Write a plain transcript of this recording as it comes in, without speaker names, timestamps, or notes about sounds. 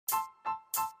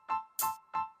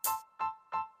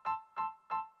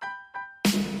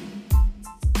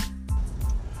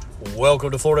Welcome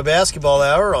to Florida Basketball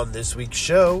Hour. On this week's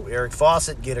show, Eric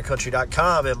Fawcett,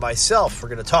 GatorCountry.com, and myself, we're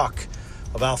going to talk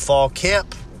about fall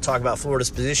camp. We'll talk about Florida's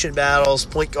position battles,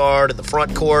 point guard, and the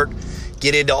front court,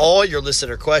 get into all your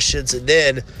listener questions, and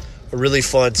then a really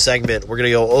fun segment. We're going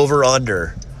to go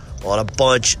over-under on a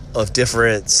bunch of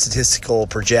different statistical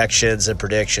projections and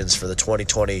predictions for the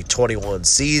 2020-21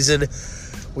 season.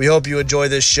 We hope you enjoy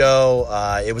this show.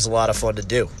 It was a lot of fun to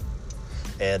do.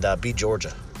 And beat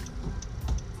Georgia.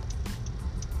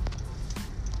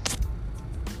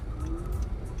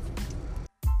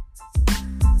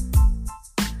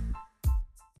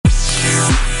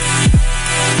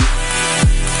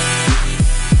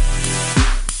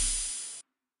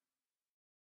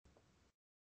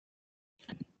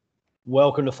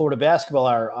 Welcome to Florida Basketball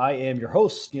Hour. I am your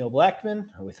host, Neil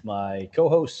Blackman, with my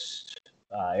co-host,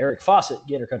 Eric Fawcett,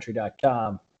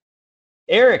 GatorCountry.com.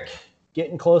 Eric,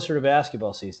 getting closer to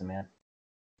basketball season, man.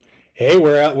 Hey,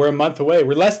 we're a month away.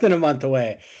 We're less than a month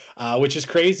away, which is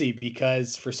crazy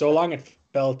because for so long it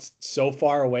felt so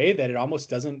far away that it almost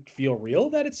doesn't feel real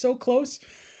that it's so close.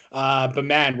 But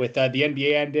man, with the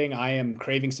NBA ending, I am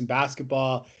craving some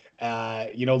basketball.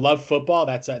 Love football.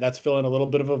 That's filling a little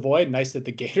bit of a void. Nice that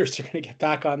the Gators are going to get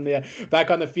back on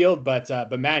the field.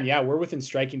 But man, yeah, we're within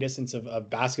striking distance of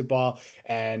basketball,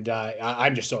 and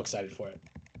I'm just so excited for it.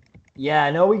 Yeah, I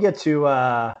know we get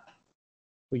to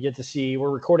see.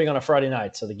 We're recording on a Friday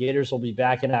night, so the Gators will be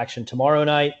back in action tomorrow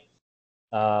night.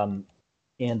 And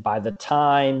by the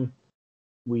time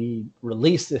we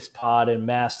release this pod en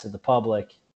masse to the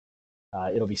public,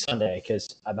 it'll be Sunday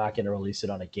because I'm not going to release it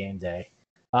on a game day.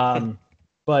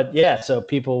 But yeah, so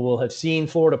people will have seen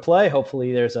Florida play.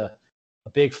 Hopefully there's a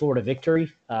big Florida victory,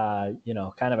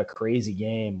 kind of a crazy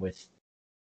game with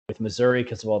Missouri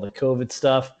because of all the COVID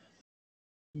stuff,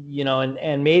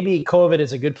 and maybe COVID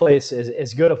is a good place,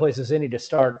 as good a place as any to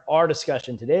start our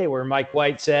discussion today, where Mike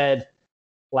White said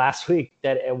last week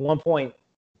that at one point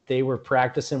they were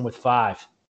practicing with 5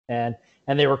 and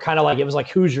they were kind of like, it was like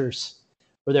Hoosiers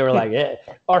where they were like, yeah,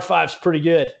 our 5's pretty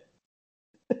good.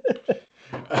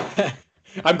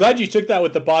 I'm glad you took that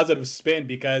with the positive spin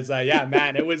because,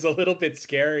 man, it was a little bit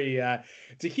scary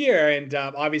to hear. And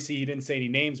obviously you didn't say any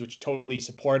names, which totally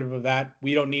supportive of that.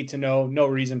 We don't need to know. No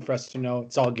reason for us to know.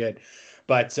 It's all good.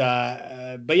 But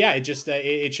yeah, it just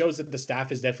it shows that the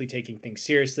staff is definitely taking things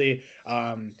seriously.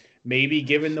 Maybe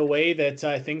given the way that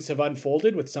things have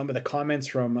unfolded with some of the comments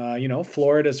from,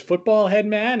 Florida's football head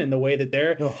man and the way that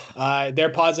their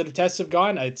positive tests have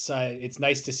gone, it's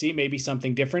nice to see maybe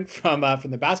something different from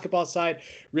the basketball side.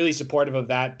 Really supportive of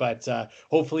that, but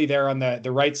hopefully they're on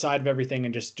the right side of everything,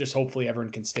 and just hopefully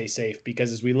everyone can stay safe,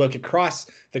 because as we look across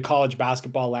the college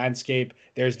basketball landscape,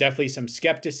 there's definitely some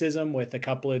skepticism with a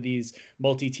couple of these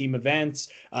multi-team events.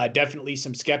 Definitely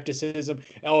some skepticism.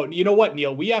 Oh, you know what,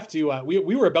 Neil? We have to. We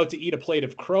were about to eat a plate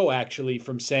of crow actually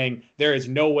from saying there is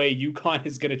no way UConn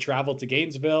is going to travel to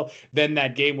Gainesville. Then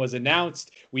that game was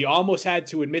announced. We almost had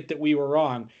to admit that we were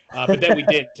wrong, but then we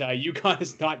did. UConn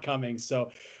is not coming.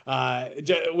 So,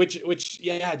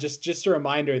 just a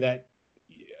reminder that.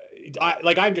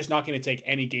 I'm just not going to take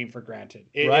any game for granted.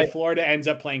 Right. If Florida ends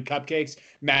up playing cupcakes,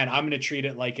 man, I'm going to treat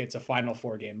it like it's a Final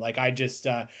Four game.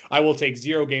 I will take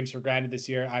 0 games for granted this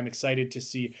year. I'm excited to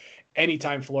see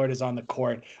anytime Florida's on the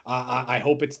court. I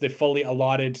hope it's the fully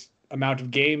allotted amount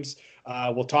of games.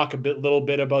 We'll talk little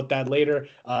bit about that later.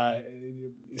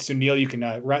 So Neil, you can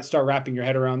start wrapping your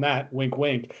head around that. Wink,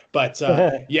 wink. But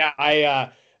it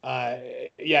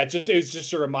was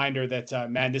just a reminder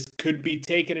that, man, this could be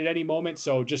taken at any moment.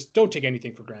 So just don't take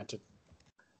anything for granted.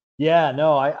 Yeah,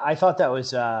 no, I thought that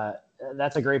was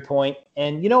that's a great point.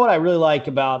 And you know what I really like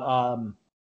about,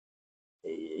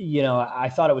 I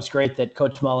thought it was great that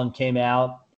Coach Mullen came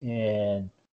out and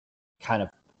kind of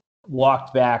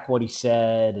walked back what he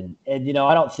said. And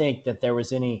I don't think that there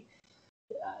was anything,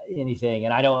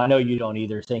 and I know you don't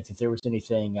either think that there was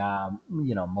anything,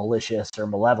 malicious or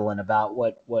malevolent about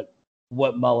what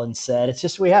Mullen said. It's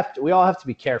just we all have to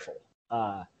be careful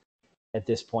at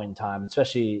this point in time,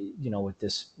 especially with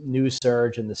this news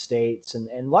surge in the States,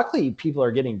 and luckily people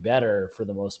are getting better for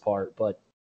the most part, but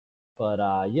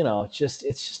it's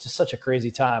just such a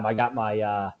crazy time. I got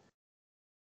my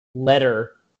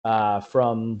letter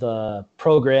from the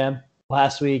program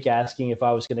last week asking if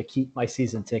I was going to keep my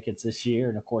season tickets this year.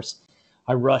 And of course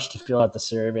I rushed to fill out the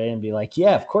survey and be like,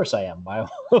 yeah, of course I am.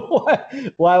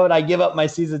 Why would I give up my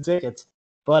season tickets?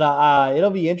 But it'll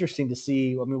be interesting to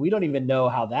see. I mean, we don't even know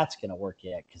how that's going to work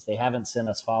yet because they haven't sent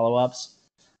us follow-ups,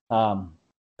 at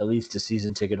least to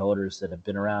season ticket holders that have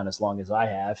been around as long as I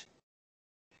have.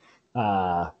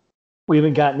 We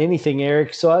haven't gotten anything,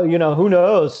 Eric. So, who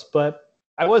knows? But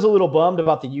I was a little bummed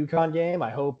about the UConn game.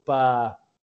 I hope that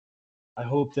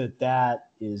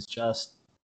is just,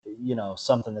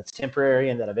 something that's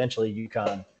temporary, and that eventually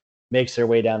UConn makes their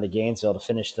way down to Gainesville to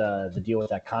finish the deal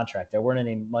with that contract. There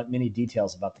weren't many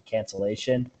details about the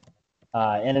cancellation,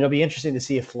 and it'll be interesting to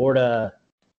see if Florida,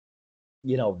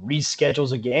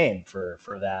 reschedules a game for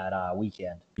that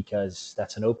weekend, because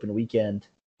that's an open weekend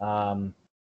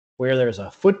where there's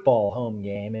a football home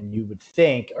game, and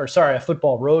a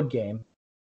football road game.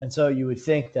 And so you would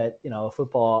think that,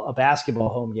 a basketball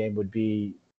home game would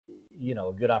be,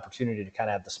 a good opportunity to kind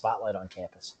of have the spotlight on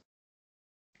campus.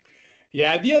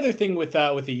 Yeah, the other thing with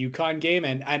the UConn game,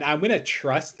 and I'm going to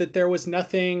trust that there was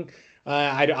nothing,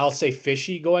 I'll say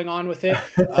fishy going on with it.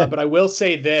 But I will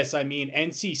say this. I mean,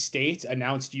 NC State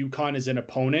announced UConn as an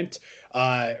opponent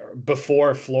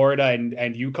before Florida and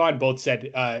UConn both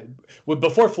said,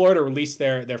 before Florida released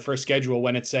their first schedule,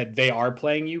 when it said they are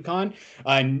playing UConn,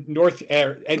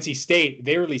 NC State,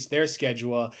 they released their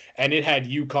schedule and it had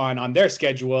UConn on their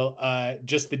schedule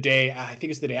just the day, I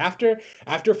think it's the day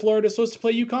after Florida's supposed to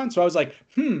play UConn. So I was like,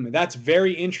 that's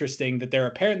very interesting that they're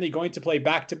apparently going to play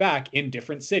back-to-back in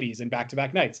different cities and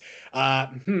back-to-back nights.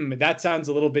 That sounds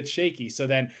a little bit shaky. So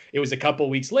then it was a couple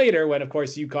weeks later when, of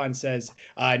course, UConn says,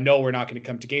 no, we're not going to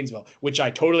come to Gainesville, which I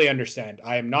totally understand.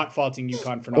 I am not faulting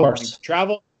UConn for not wanting to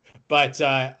travel. But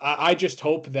I just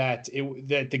hope that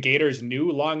the Gators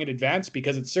knew long in advance,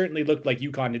 because it certainly looked like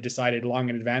UConn had decided long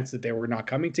in advance that they were not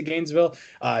coming to Gainesville.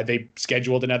 They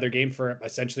scheduled another game for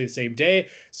essentially the same day.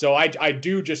 So I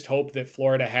do just hope that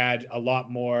Florida had a lot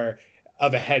more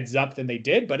of a heads up than they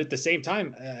did. But at the same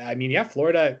time,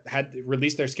 Florida had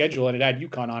released their schedule and it had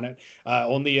UConn on it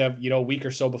only a week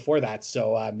or so before that.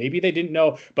 So maybe they didn't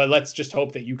know, but let's just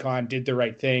hope that UConn did the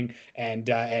right thing and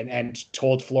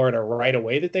told Florida right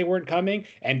away that they weren't coming,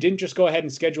 and didn't just go ahead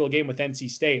and schedule a game with NC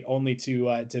State only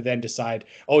to then decide,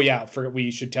 we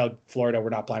should tell Florida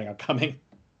we're not planning on coming.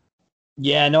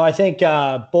 Yeah, no, I think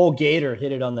Bull Gator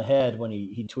hit it on the head when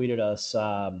he tweeted us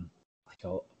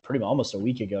pretty almost a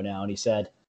week ago now, and he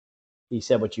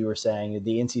said what you were saying.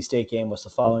 The NC State game was the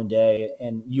following day,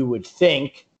 and you would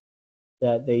think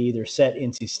that they either set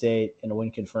NC State and, when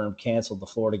confirmed, canceled the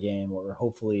Florida game, or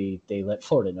hopefully they let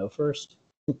Florida know first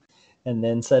and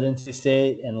then set NC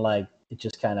State, and it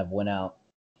just kind of went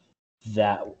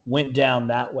down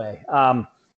that way.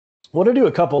 We'll do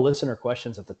a couple listener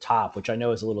questions at the top, which I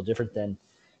know is a little different than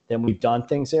we've done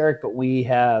things, Eric, but we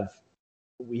have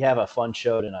a fun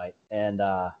show tonight, and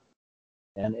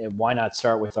why not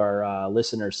start with our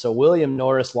listeners? So William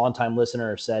Norris, longtime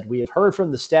listener, said, "We have heard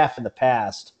from the staff in the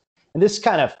past," and this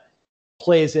kind of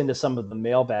plays into some of the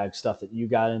mailbag stuff that you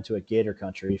got into at Gator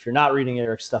Country. If you're not reading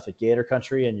Eric's stuff at Gator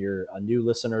Country and you're a new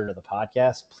listener to the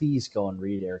podcast, please go and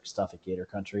read Eric's stuff at Gator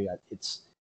Country. It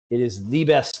is the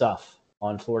best stuff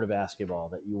on Florida basketball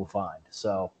that you will find.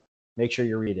 So make sure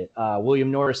you read it.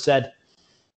 William Norris said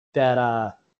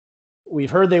that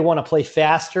we've heard they want to play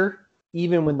faster,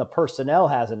 even when the personnel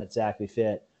hasn't exactly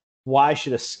fit. Why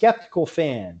should a skeptical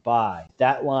fan buy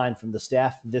that line from the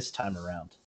staff this time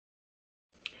around?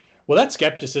 Well, that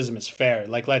skepticism is fair.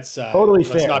 Let's fair.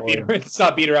 Let's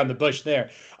not beat around the bush there.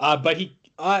 But he,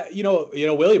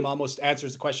 William almost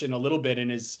answers the question a little bit in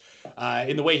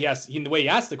the way he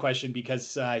asked the question,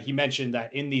 because he mentioned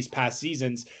that in these past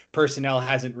seasons, personnel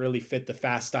hasn't really fit the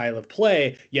fast style of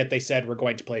play. Yet they said we're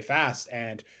going to play fast,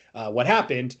 and what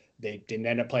happened? They didn't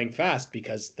end up playing fast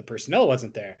because the personnel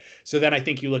wasn't there. So then I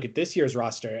think you look at this year's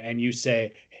roster and you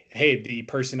say, hey, the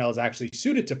personnel is actually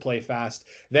suited to play fast.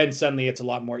 Then suddenly it's a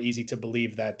lot more easy to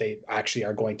believe that they actually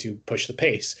are going to push the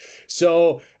pace.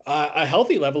 So a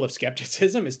healthy level of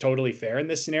skepticism is totally fair in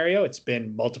this scenario. It's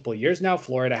been multiple years now.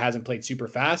 Florida hasn't played super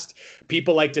fast.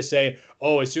 People like to say,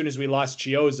 as soon as we lost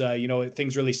Chiozza,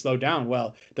 things really slowed down.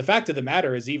 Well, the fact of the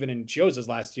matter is, even in Chiozza's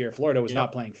last year, Florida was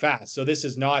not playing fast. So this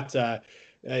is not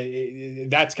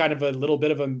that's kind of a little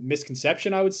bit of a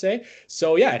misconception, I would say.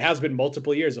 So yeah, it has been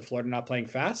multiple years of Florida not playing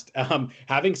fast.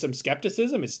 Having some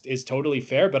skepticism is totally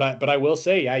fair, but I will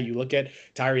say, yeah, you look at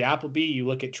Tyree Appleby, you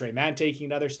look at Trey Mann taking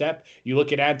another step, you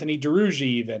look at Anthony Duruji,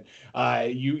 even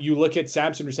you look at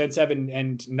Samson Rusensev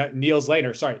and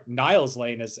Niles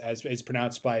Lane, as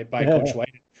pronounced by Coach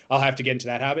White. I'll have to get into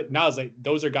that habit. Now,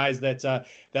 those are guys that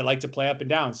like to play up and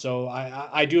down. So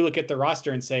I do look at the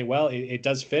roster and say, well, it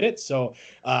does fit it. So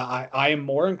I am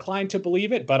more inclined to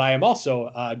believe it, but I am also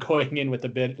going in with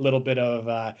a little bit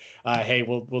of, hey,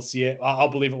 we'll see it. I'll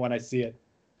believe it when I see it.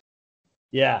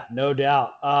 Yeah, no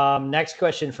doubt. Next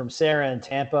question from Sarah in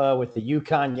Tampa: with the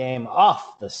UConn game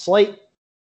off the slate,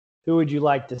 who would you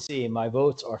like to see? My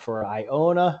votes are for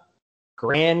Iona,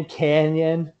 Grand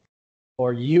Canyon,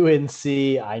 or UNC.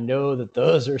 I know that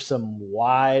those are some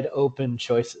wide open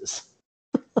choices.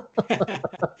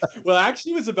 Well, I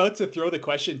actually was about to throw the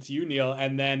question to you, Neil,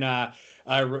 and then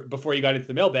before you got into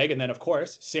the mailbag, and then of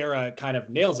course Sarah kind of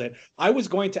nails it. I was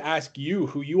going to ask you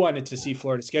who you wanted to see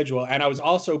Florida schedule, and I was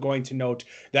also going to note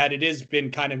that it has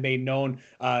been kind of made known.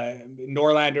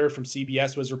 Norlander from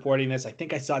CBS was reporting this. I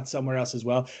think I saw it somewhere else as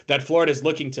well. That Florida is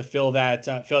looking to fill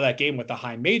that game with a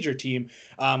high major team,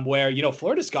 where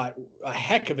Florida's got a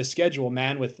heck of a schedule,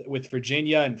 man, with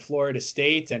Virginia and Florida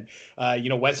State and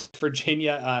West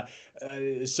Virginia.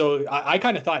 So I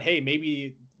kind of thought, hey,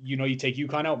 maybe you take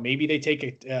UConn out, maybe they take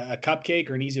a cupcake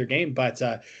or an easier game, but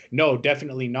no,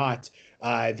 definitely not.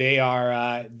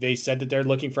 They said that they're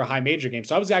looking for a high major game.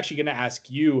 So I was actually going to ask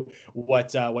you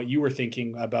what you were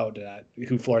thinking about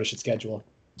who Florida should schedule.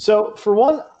 So for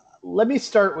one, let me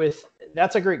start with,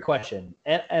 that's a great question.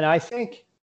 And I think,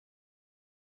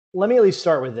 let me at least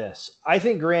start with this. I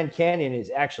think Grand Canyon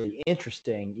is actually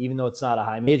interesting, even though it's not a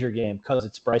high major game, because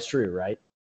it's Bryce Drew, right?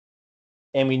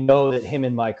 And we know that him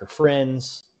and Mike are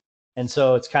friends. And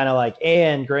so it's kind of like,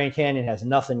 and Grand Canyon has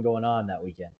nothing going on that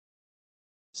weekend.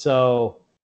 So,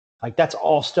 like, that's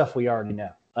all stuff we already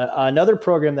know. Another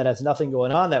program that has nothing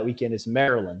going on that weekend is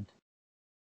Maryland.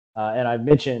 And I've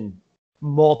mentioned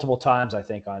multiple times, I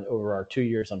think, over our 2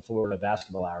 years on Florida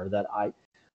Basketball Hour, that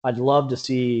I'd love to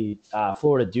see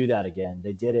Florida do that again.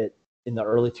 They did it in the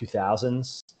early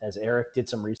 2000s, as Eric did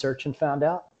some research and found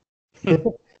out.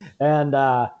 And,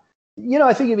 I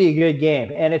think it'd be a good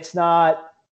game. And it's not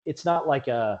like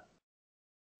the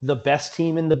best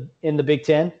team in the Big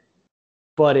Ten,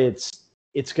 but it's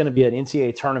going to be an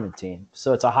NCAA tournament team.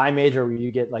 So it's a high major where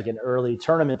you get like an early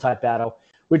tournament type battle,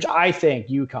 which I think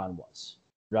UConn was,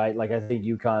 right? Like, I think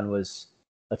UConn was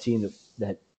a team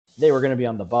that they were going to be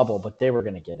on the bubble, but they were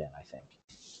going to get in, I think.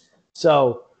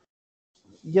 So,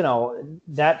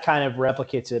 that kind of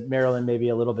replicates it. Maryland may be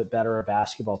a little bit better a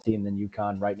basketball team than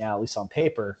UConn right now, at least on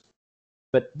paper.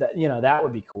 But that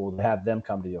would be cool to have them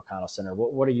come to the O'Connell Center.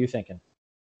 What are you thinking?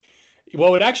 Well,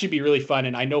 it would actually be really fun,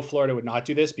 and I know Florida would not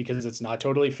do this because it's not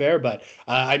totally fair, but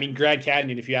Grand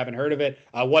Canyon, if you haven't heard of it,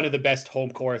 one of the best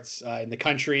home courts in the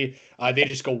country. They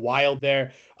just go wild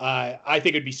there. I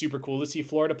think it'd be super cool to see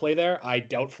Florida play there. I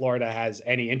doubt Florida has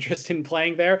any interest in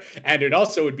playing there, and it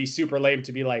also would be super lame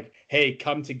to be like, hey,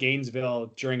 come to Gainesville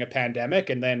during a pandemic,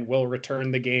 and then we'll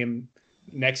return the game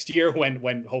next year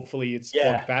when hopefully it's full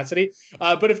capacity.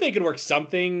 But if they could work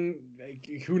something,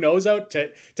 who knows, out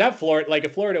to have Florida, like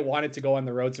if Florida wanted to go on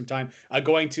the road sometime,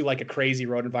 going to like a crazy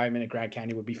road environment at Grand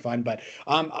Canyon would be fun. But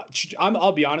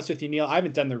I'll be honest with you, Neil, I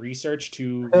haven't done the research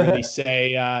to really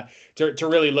say to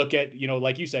really look at,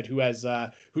 like you said, who's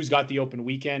got the open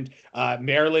weekend.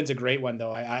 Maryland's a great one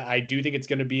though. I do think it's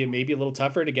going to be maybe a little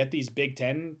tougher to get these Big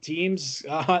Ten teams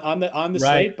on the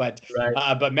slate, but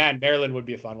man, Maryland would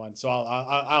be a fun one. So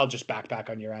I'll just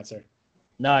backpack on your answer.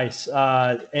 Nice.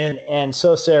 And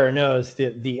so Sarah knows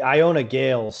the Iona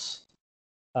Gales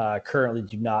currently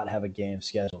do not have a game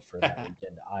scheduled for that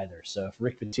weekend either. So if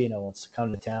Rick Pitino wants to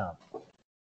come to town,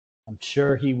 I'm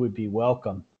sure he would be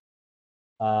welcome.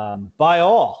 By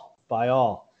all.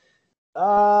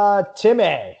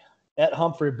 Timmy at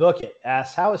Humphrey Bookett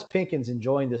asks, how is Pinkins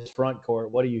enjoying this front court?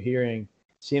 What are you hearing?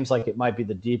 Seems like it might be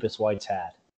the deepest White's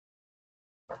had.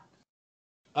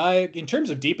 In terms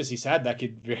of deepest he's had, that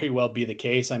could very well be the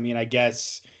case. I mean, I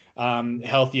guess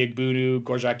healthy Egbunu,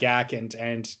 Gorjak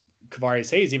and Kavarius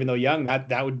Hayes, even though young,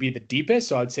 that would be the deepest.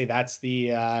 So I would say that's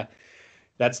the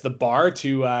bar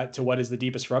to what is the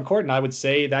deepest front court. And I would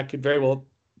say that could very well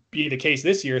be the case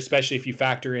this year, especially if you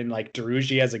factor in like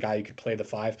Daruji as a guy who could play the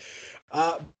 5.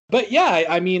 But yeah,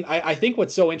 I mean, I think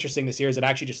what's so interesting this year is it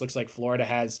actually just looks like Florida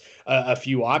has a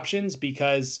few options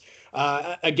because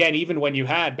again, even when you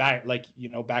had back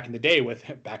in the day,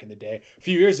 a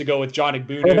few years ago with John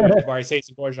Egbunu, Kavarius Hayes,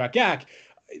 and Gorjak,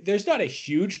 there's not a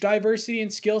huge diversity in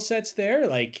skill sets there.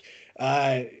 Like,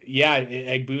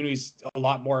 Egbunu's a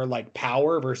lot more like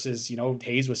power versus,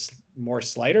 Hayes was more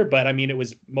slider, but I mean, it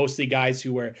was mostly guys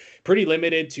who were pretty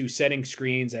limited to setting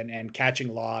screens and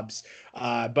catching lobs.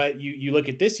 But you look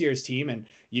at this year's team and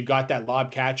you've got that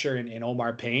lob catcher in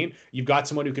Omar Payne. You've got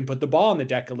someone who can put the ball on the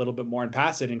deck a little bit more and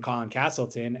pass it in Colin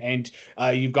Castleton. And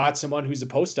you've got someone who's a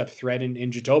post-up threat in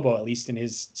Jatobo, at least in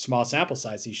his small sample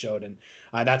size he showed. And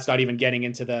that's not even getting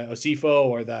into the Osifo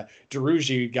or the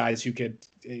Daruji guys who could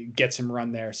get some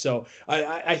run there. So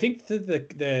I think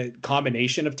the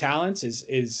combination of talents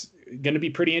is going to be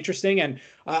pretty interesting. And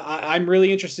I'm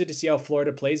really interested to see how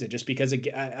Florida plays it, just because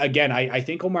again, I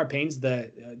think Omar Payne's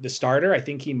the starter. I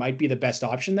think he might be the best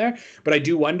option there, but I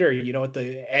do wonder, at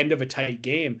the end of a tight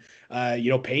game,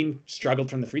 Payne struggled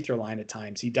from the free throw line at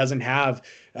times. He doesn't have,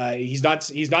 he's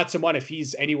not someone, if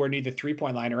he's anywhere near the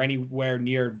 3-point line or anywhere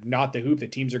near not the hoop,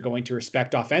 that teams are going to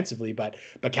respect offensively. But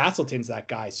Castleton's that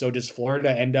guy. So does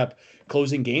Florida end up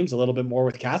closing games a little bit more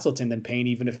with Castleton than Payne,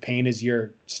 even if Payne is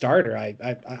your starter?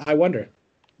 I wonder.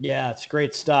 Yeah, it's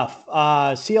great stuff.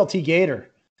 CLT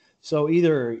Gator. So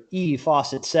either E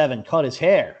Fawcett 7 cut his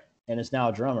hair and is now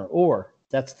a drummer, or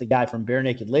that's the guy from Bare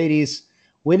Naked Ladies.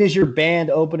 When is your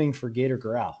band opening for Gator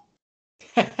Corral?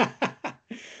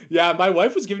 Yeah, my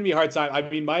wife was giving me a hard time. I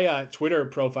mean, my Twitter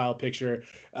profile picture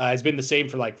has been the same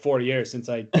for like 4 years since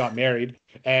I got married.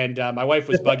 And my wife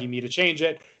was bugging me to change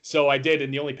it. So I did.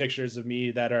 And the only pictures of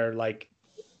me that are like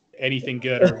anything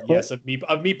good are, yes, of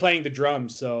me playing the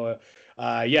drums. So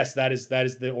yes, that is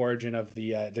the origin of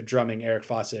the drumming Eric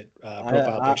Fawcett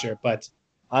profile picture. But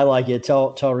I like it.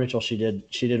 Tell Rachel she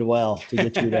did well to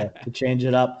get you to change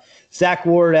it up. Zach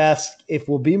Ward asks if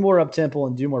we'll be more up tempo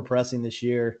and do more pressing this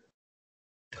year.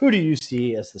 Who do you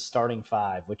see as the starting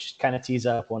five? Which kind of tees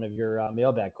up one of your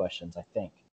mailbag questions, I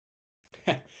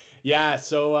think. Yeah,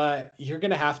 so you're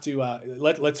gonna have to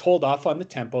let's hold off on the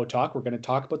tempo talk. We're gonna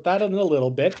talk about that in a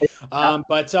little bit.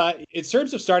 But in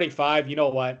terms of starting five, you know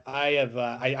what?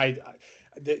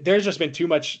 There's just been too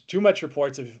much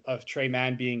reports of Tre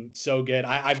Mann being so good.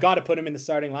 I've got to put him in the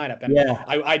starting lineup. And yeah.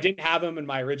 I didn't have him in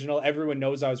my original. Everyone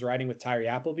knows I was riding with Tyree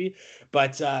Appleby,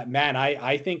 but man,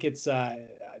 I think it's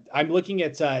I'm looking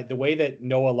at the way that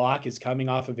Noah Locke is coming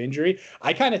off of injury.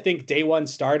 I kind of think day one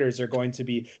starters are going to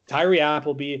be Tyree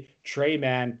Appleby, Tre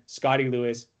Mann, Scottie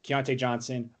Lewis, Keontae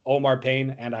Johnson, Omar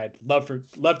Payne, and I'd love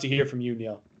to hear from you,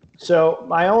 Neil. So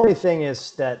my only thing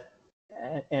is that,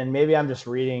 and maybe I'm just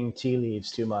reading tea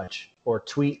leaves too much, or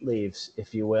tweet leaves,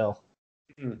 if you will.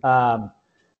 Mm-hmm.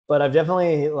 But I've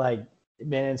definitely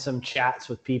been in some chats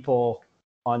with people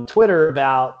on Twitter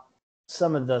about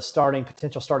some of the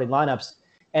potential starting lineups.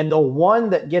 And the one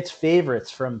that gets favorites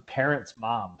from parents'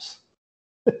 moms,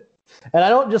 and I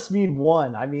don't just mean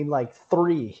one, I mean like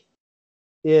three,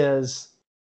 is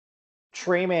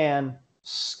Tre Mann,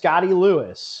 Scottie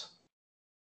Lewis,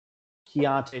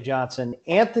 Keontae Johnson,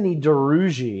 Anthony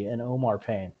Duruji, and Omar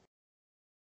Payne.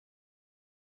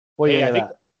 What do you think of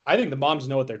that? I think the moms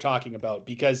know what they're talking about,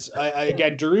 because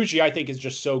again, Duruji, I think, is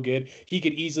just so good. He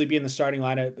could easily be in the starting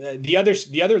lineup. The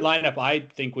other lineup I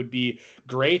think would be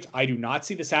great, I do not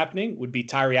see this happening, would be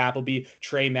Tyree Appleby,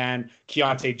 Tre Mann,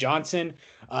 Keontae Johnson,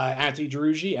 Anthony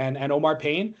Duruji, and Omar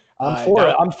Payne.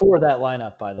 I'm for that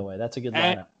lineup, by the way. That's a good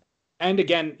lineup. And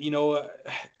again,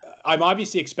 I'm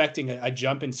obviously expecting a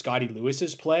jump in Scottie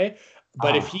Lewis's play,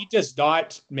 but if he does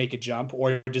not make a jump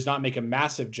or does not make a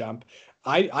massive jump,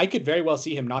 I could very well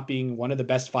see him not being one of the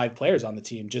best five players on the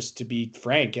team, just to be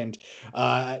frank. And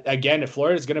again, if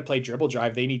Florida is going to play dribble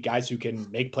drive, they need guys who can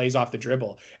make plays off the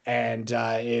dribble. And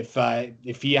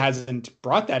if he hasn't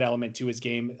brought that element to his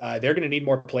game, they're going to need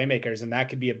more playmakers, and that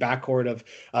could be a backcourt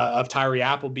of Tyree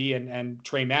Appleby and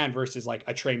Tre Mann versus like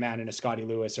a Tre Mann and a Scottie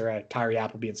Lewis, or a Tyree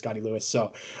Appleby and Scottie Lewis.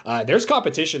 So there's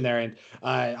competition there, and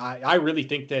I really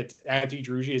think that Anthony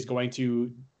Duruji is going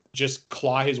to just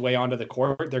claw his way onto the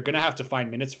court. They're going to have to find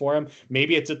minutes for him.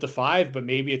 Maybe it's at the 5, but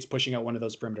maybe it's pushing out one of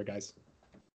those perimeter guys.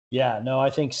 Yeah, no, I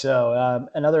think so.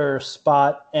 Another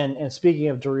spot, and speaking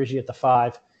of Duruji at the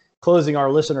 5, closing our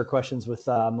listener questions with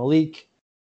Malik,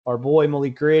 our boy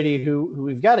Malik Grady, who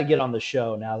we've got to get on the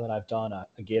show now that I've done a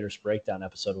Gators breakdown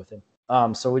episode with him.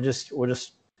 So we'll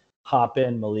just hop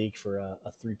in Malik for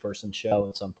a 3-person show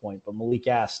at some point. But Malik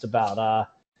asked about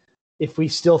if we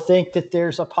still think that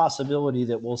there's a possibility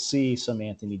that we'll see some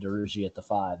Anthony Duruji at the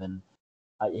 5. And,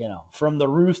 from the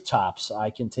rooftops, I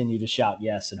continue to shout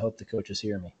yes and hope the coaches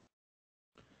hear me.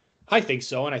 I think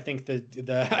so. And I think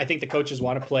the coaches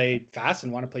want to play fast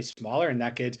and want to play smaller, and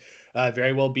that could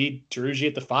very well be Duruji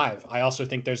at the 5. I also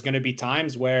think there's going to be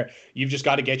times where you've just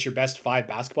got to get your best 5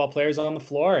 basketball players on the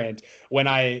floor. And when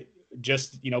I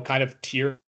just, kind of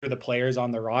tier the players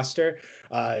on the roster,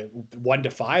 1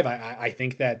 to 5, I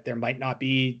think that there might not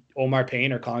be Omar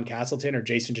Payne or Colin Castleton or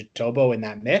Jason Jitobo in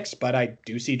that mix, but I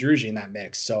do see Duruji in that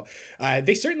mix. So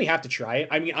they certainly have to try it.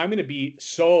 I mean, I'm going to be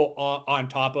so on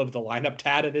top of the lineup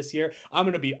data this year. I'm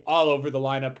going to be all over the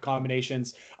lineup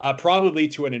combinations, probably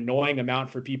to an annoying amount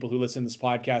for people who listen to this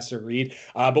podcast or read.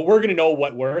 But we're going to know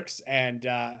what works, and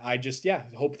I just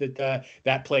hope that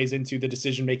that plays into the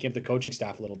decision making of the coaching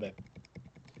staff a little bit.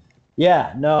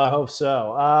 Yeah, no, I hope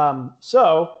so.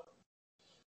 So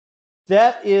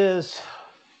that is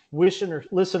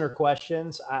listener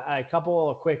questions. A couple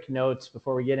of quick notes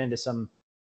before we get into some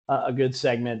a good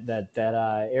segment that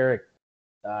Eric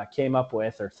came up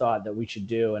with or thought that we should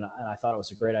do, and I thought it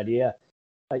was a great idea.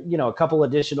 A couple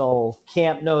additional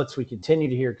camp notes. We continue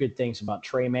to hear good things about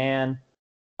Trey Mann,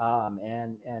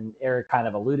 and Eric kind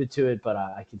of alluded to it, but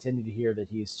I continue to hear that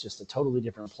he's just a totally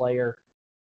different player.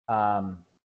 And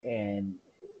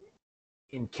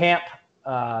in camp,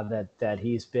 that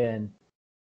he's been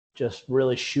just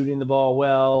really shooting the ball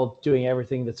well, doing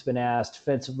everything that's been asked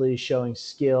defensively, showing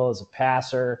skill as a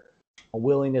passer, a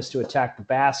willingness to attack the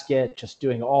basket, just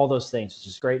doing all those things, which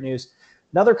is great news.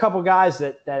 Another couple guys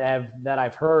that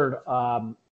I've heard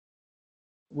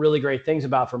really great things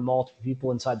about from multiple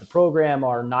people inside the program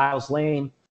are Niles Lane,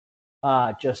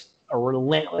 just a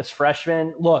relentless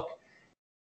freshman. Look,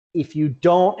 if you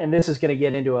don't, and this is going to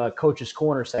get into a coach's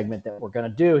corner segment that we're going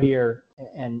to do here,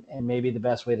 and maybe the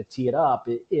best way to tee it up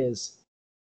is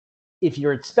if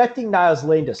you're expecting Niles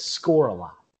Lane to score a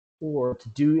lot or to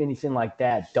do anything like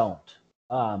that, don't.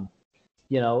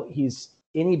 He's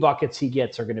any buckets he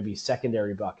gets are going to be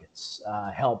secondary buckets,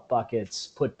 help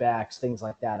buckets, putbacks, things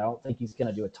like that. I don't think he's going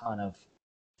to do a ton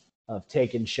of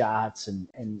taking shots and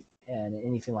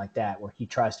anything like that where he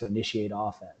tries to initiate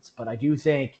offense. But I do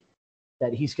think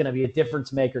that he's going to be a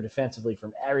difference maker defensively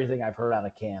from everything I've heard out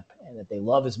of camp, and that they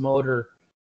love his motor,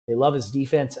 they love his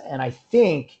defense. And I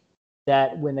think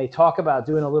that when they talk about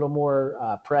doing a little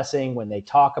more pressing, when they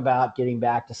talk about getting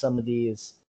back to some of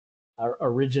these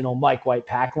original Mike White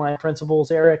pack line principles,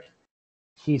 Eric,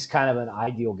 he's kind of an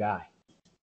ideal guy.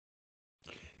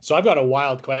 So I've got a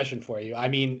wild question for you. I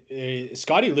mean,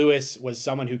 Scottie Lewis was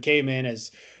someone who came in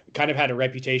as kind of had a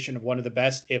reputation of one of the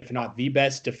best, if not the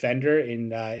best defender in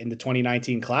the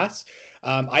 2019 class.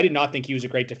 I did not think he was a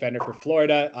great defender for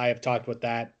Florida. I have talked about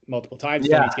that multiple times.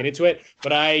 Don't need to get into it,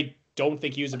 but I don't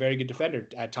think he was a very good defender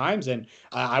at times. And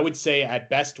I would say at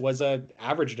best was a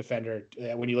average defender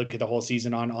when you look at the whole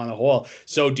season on the whole.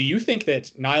 So do you think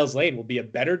that Niles Lane will be a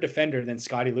better defender than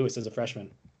Scottie Lewis as a freshman?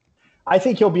 I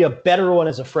think he'll be a better one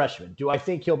as a freshman. Do I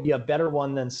think he'll be a better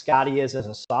one than Scottie is as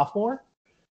a sophomore?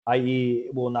 I.e.,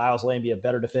 will Niles Lane be a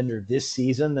better defender this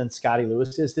season than Scottie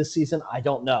Lewis is this season? I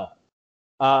don't know.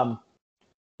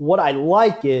 What I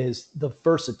like is the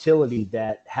versatility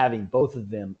that having both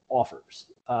of them offers.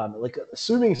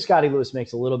 Assuming Scottie Lewis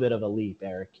makes a little bit of a leap,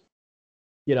 Eric,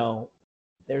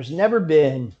 there's never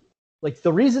been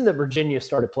the reason that Virginia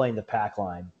started playing the pack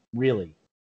line really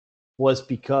was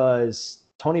because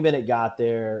Tony Bennett got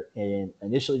there and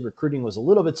initially recruiting was a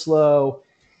little bit slow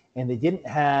and they didn't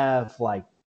have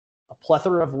a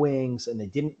plethora of wings, and they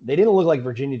didn't look like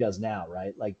Virginia does now,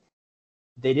 right?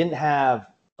 They didn't have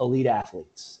elite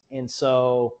athletes. And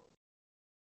so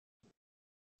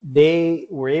they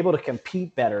were able to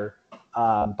compete better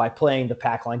by playing the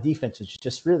pack line defense, which is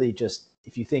just really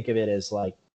if you think of it as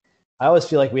I always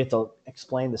feel like we have to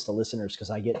explain this to listeners because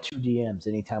I get 2 DMs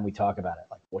anytime we talk about it.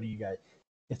 What do you guys?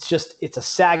 It's a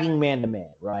sagging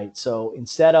man-to-man, right? So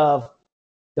instead of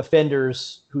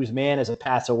defenders whose man is a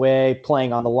pass away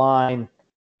playing on the line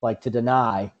to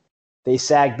deny, they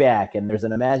sag back, and there's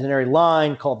an imaginary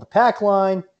line called the pack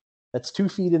line that's 2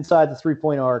 feet inside the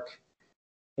 3-point arc,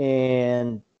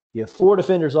 and you have 4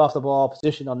 defenders off the ball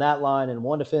positioned on that line and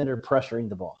 1 defender pressuring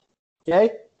the ball.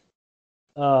 Okay?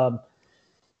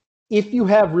 If you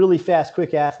have really fast,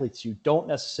 quick athletes, you don't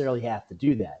necessarily have to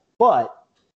do that, but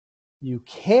you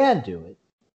can do it.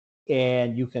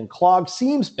 And you can clog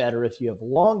seams better if you have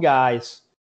long guys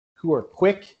who are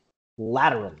quick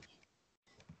laterally.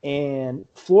 And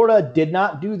Florida did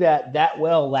not do that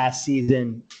well last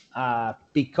season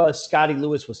because Scottie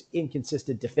Lewis was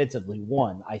inconsistent defensively,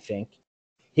 I think.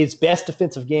 His best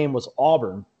defensive game was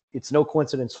Auburn. It's no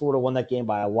coincidence Florida won that game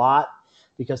by a lot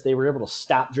because they were able to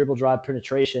stop dribble drive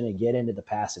penetration and get into the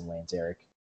passing lanes, Eric.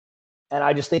 And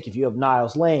I just think if you have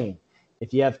Niles Lane,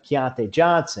 if you have Keontae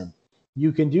Johnson,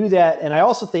 you can do that. And I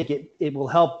also think it will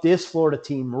help this Florida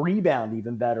team rebound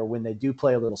even better when they do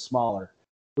play a little smaller,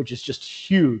 which is just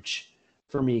huge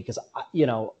for me because,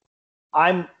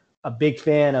 I'm a big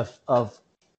fan of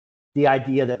the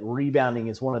idea that rebounding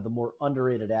is one of the more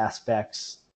underrated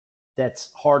aspects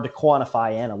that's hard to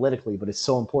quantify analytically, but it's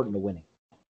so important to winning.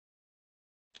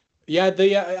 Yeah,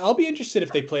 I'll be interested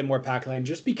if they play more pack line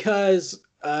just because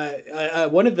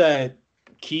one of the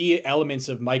key elements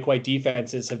of Mike White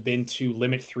defenses have been to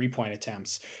limit 3-point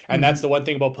attempts. And that's the one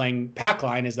thing about playing pack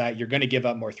line, is that you're going to give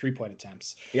up more 3-point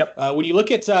attempts. Yep. When you look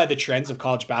at the trends of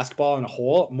college basketball in a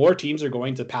whole, more teams are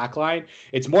going to pack line.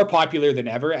 It's more popular than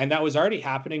ever. And that was already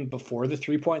happening before the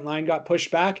 3-point line got pushed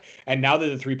back. And now that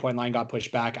the 3-point line got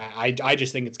pushed back, I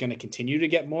just think it's going to continue to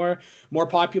get more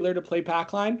popular to play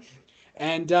pack line.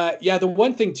 And the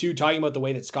one thing too, talking about the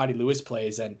way that Scottie Lewis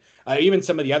plays, and even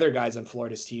some of the other guys on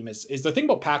Florida's team, is the thing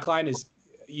about pack line is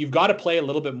you've got to play a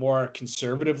little bit more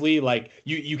conservatively. Like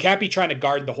you can't be trying to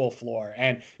guard the whole floor.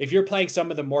 And if you're playing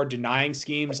some of the more denying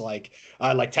schemes, like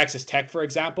Texas Tech, for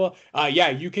example,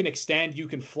 you can extend, you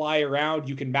can fly around,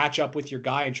 you can match up with your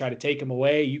guy and try to take him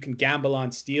away. You can gamble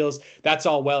on steals. That's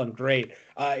all well and great.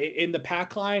 In the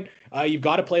pack line, you've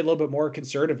got to play a little bit more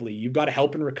conservatively. You've got to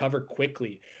help and recover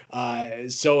quickly.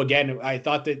 So again, I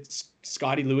thought that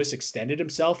Scottie Lewis extended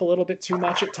himself a little bit too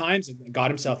much at times and got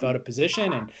himself out of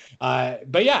position. And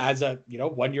but yeah, as a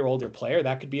 1 year older player,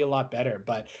 that could be a lot better.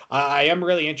 But I am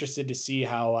really interested to see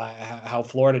how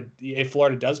Florida, if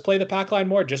Florida does play the pack line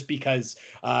more, just because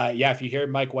if you hear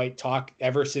Mike White talk,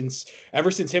 ever since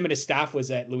him and his staff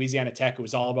was at Louisiana Tech, it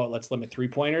was all about let's limit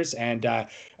 3-pointers, and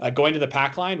going to the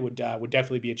pack line would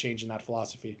definitely be a change in that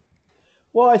philosophy.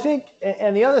 Well, I think,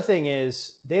 and the other thing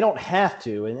is they don't have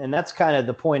to, and that's kind of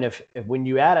the point of when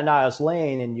you add a Niles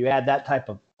Lane and you add that type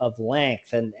of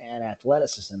length and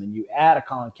athleticism, and you add a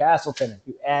Colin Castleton, and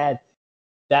you add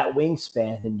that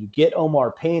wingspan, and you get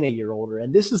Omar Payne a year older,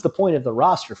 and this is the point of the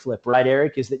roster flip, right,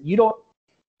 Eric, is that you don't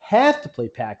have to play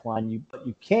pack line, but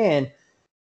you can.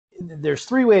 There's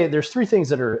three things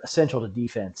that are essential to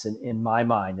defense in my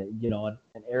mind,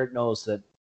 and Eric knows that.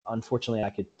 Unfortunately,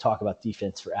 I could talk about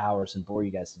defense for hours and bore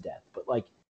you guys to death. But like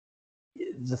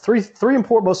the three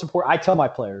most important, I tell my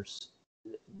players,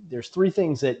 there's 3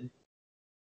 things that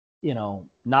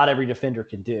not every defender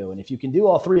can do, and if you can do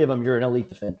all 3 of them, you're an elite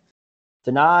defender.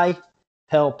 Deny,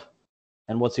 help,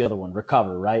 and what's the other one?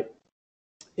 Recover, right?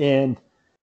 And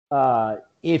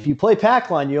if you play pack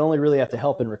line, you only really have to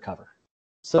help and recover.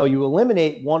 So you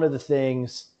eliminate one of the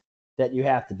things that you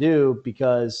have to do,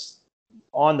 because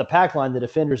on the pack line, the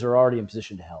defenders are already in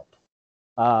position to help.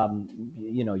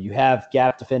 You have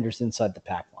gap defenders inside the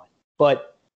pack line,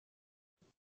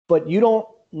 but you don't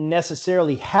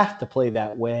necessarily have to play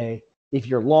that way if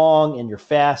you're long and you're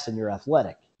fast and you're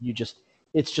athletic.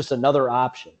 It's just another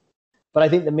option. But I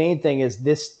think the main thing is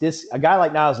this a guy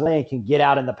like Niles Lane can get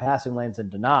out in the passing lanes and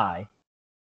deny,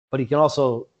 but he can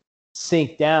also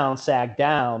sag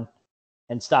down,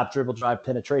 and stop dribble drive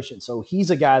penetration. So he's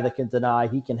a guy that can deny,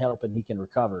 he can help, and he can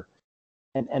recover.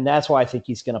 And that's why I think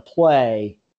he's going to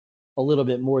play a little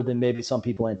bit more than maybe some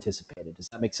people anticipated. Does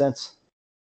that make sense?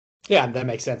 Yeah, that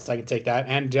makes sense. I can take that.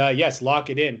 And yes, lock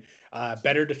it in.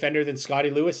 Better defender than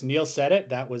Scottie Lewis. Neil said it.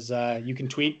 That was you can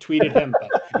tweet at him.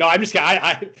 But no, I'm just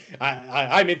kidding.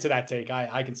 I'm into that take.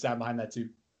 I can stand behind that too.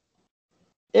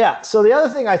 Yeah. So the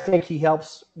other thing I think he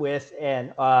helps with,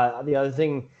 and the other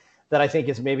thing that I think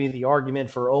is maybe the argument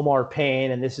for Omar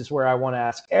Payne, and this is where I want to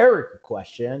ask Eric a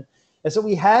question, is that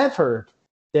we have heard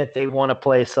that they want to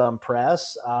play some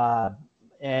press,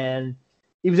 and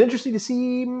it was interesting to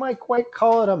see Mike White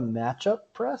call it a matchup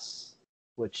press,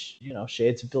 which,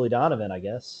 shades of Billy Donovan, I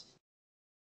guess.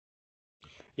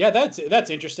 Yeah, that's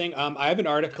interesting. I have an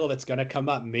article that's going to come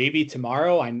up maybe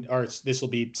tomorrow, or this will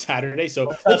be Saturday,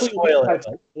 so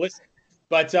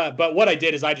But what I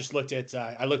did is I just looked at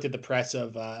the press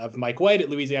of Mike White at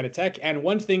Louisiana Tech, and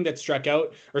one thing that stuck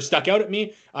out at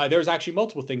me, there was actually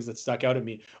multiple things that stuck out at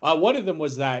me. One of them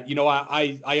was that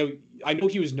I know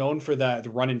he was known for the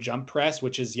run and jump press,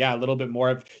 which is a little bit more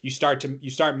of you start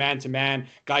man to man,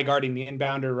 guy guarding the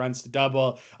inbounder runs to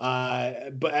double,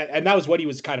 and that was what he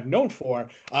was kind of known for.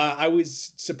 I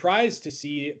was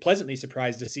pleasantly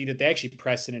surprised to see that they actually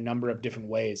press in a number of different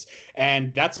ways,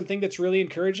 and that's something that's really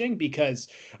encouraging because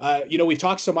we've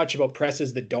talked so much about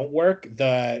presses that don't work.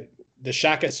 The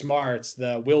Shaka Smarts,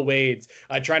 the Will Wades,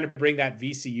 trying to bring that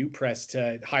VCU press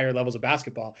to higher levels of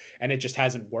basketball, and it just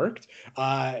hasn't worked.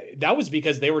 That was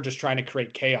because they were just trying to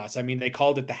create chaos. I mean, they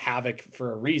called it the Havoc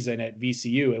for a reason at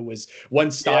VCU. It was one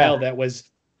style that was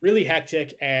really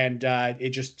hectic, and it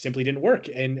just simply didn't work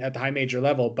at the high major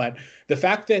level. But the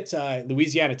fact that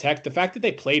Louisiana Tech, the fact that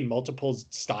they played multiple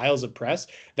styles of press,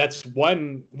 that's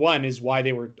one is why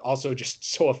they were also just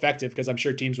so effective, because I'm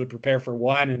sure teams would prepare for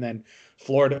one and then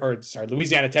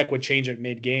Louisiana Tech would change it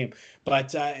mid-game.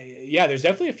 But there's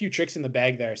definitely a few tricks in the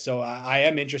bag there. So I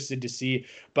am interested to see.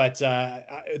 But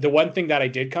the one thing that I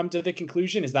did come to the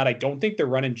conclusion is that I don't think the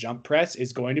run and jump press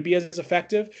is going to be as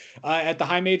effective at the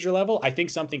high major level. I think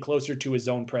something closer to a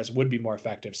zone press would be more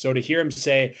effective. So to hear him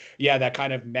say, yeah, that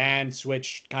kind of man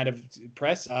switch kind of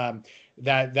press,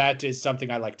 that is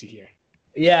something I like to hear.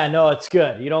 Yeah, no, it's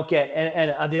good. You don't get,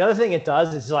 and the other thing it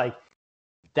does is like,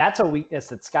 that's a weakness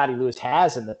that Scotty Lewis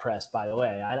has in the press, by the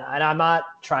way. And I'm not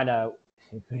trying to,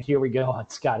 here we go on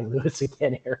Scotty Lewis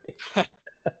again, Eric.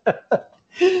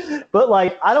 But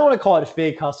like, I don't want to call it a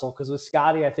fake hustle because with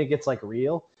Scotty, I think it's like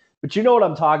real. But you know what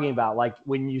I'm talking about? Like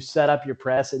when you set up your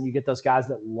press and you get those guys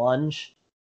that lunge.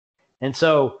 And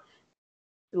so,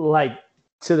 like,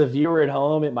 to the viewer at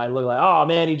home, it might look like, oh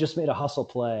man, he just made a hustle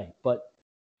play. But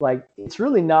like, it's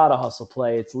really not a hustle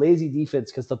play. It's lazy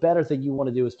defense because the better thing you want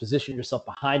to do is position yourself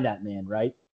behind that man,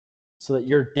 right? So that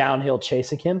you're downhill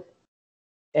chasing him.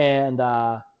 And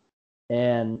yeah,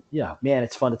 man,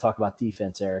 it's fun to talk about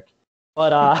defense, Eric.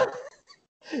 But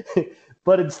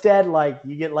but instead, like,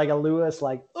 you get like a Lewis,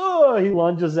 like, oh, he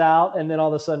lunges out, and then all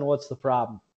of a sudden, what's the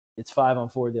problem? It's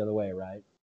 5-on-4 the other way, right?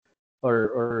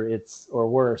 Or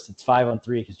worse, it's 5-on-3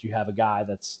 because you have a guy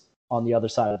that's on the other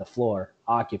side of the floor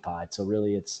occupied. So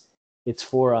really it's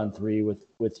 4-on-3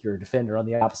 with your defender on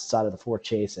the opposite side of the floor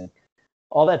chasing.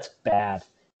 All that's bad.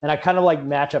 And I kind of like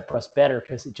matchup press better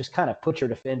because it just kind of puts your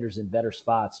defenders in better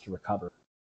spots to recover.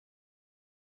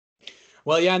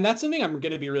 Well, yeah, and that's something I'm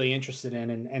going to be really interested in,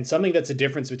 and something that's a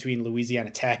difference between Louisiana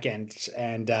Tech and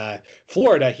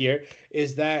Florida here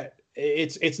is that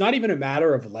it's not even a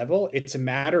matter of level; it's a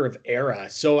matter of era.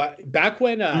 So back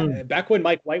when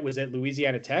Mike White was at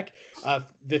Louisiana Tech,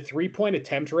 the 3-point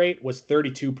attempt rate was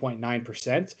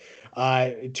 32.9%.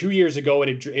 2 years ago,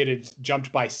 it had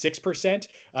jumped by 6%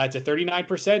 to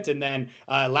 39%, and then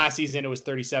last season it was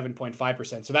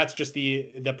 37.5%. So that's just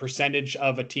the percentage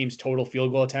of a team's total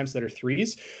field goal attempts that are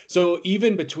threes. So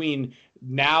even between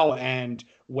now and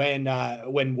when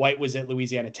White was at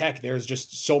Louisiana Tech, there's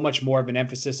just so much more of an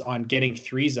emphasis on getting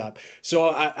threes up.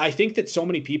 So I think that so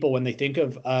many people, when they think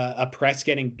of a press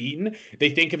getting beaten, they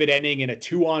think of it ending in a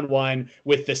 2-on-1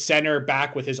 with the center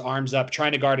back with his arms up,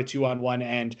 trying to guard a 2-on-1,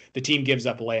 and the team gives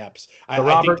up layups. The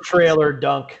Robert Traylor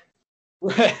dunk.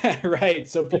 Right.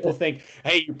 So people think,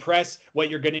 hey, you press, what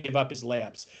you're going to give up is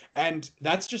layups. And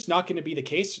that's just not going to be the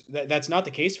case. That's not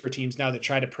the case for teams now that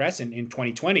try to press in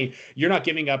 2020. You're not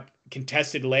giving up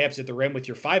contested layups at the rim with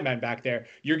your 5-man back there.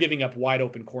 You're giving up wide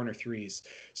open corner threes.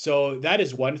 So that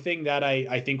is one thing that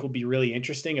I think will be really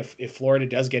interesting if Florida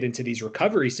does get into these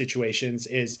recovery situations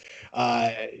is,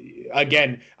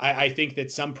 again, I think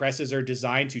that some presses are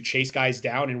designed to chase guys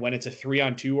down. And when it's a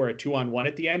 3-on-2 or a 2-on-1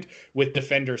 at the end with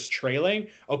defenders trailing,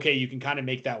 okay, you can kind of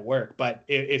make that work. But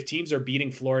if teams are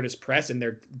beating Florida's press and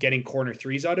they're getting corner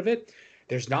threes out of it,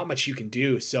 there's not much you can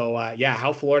do. So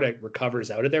how Florida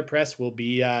recovers out of their press will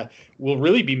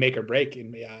really be make or break,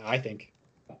 I think.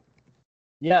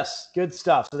 Yes, good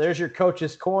stuff. So there's your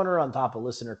coach's corner on top of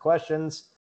listener questions,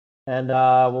 and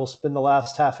we'll spend the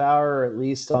last half hour at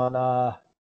least on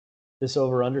this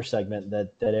over/under segment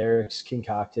that Eric's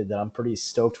concocted that I'm pretty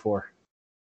stoked for.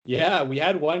 Yeah, we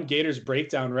had one Gators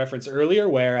breakdown reference earlier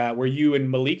where you and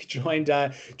Malik joined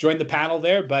the panel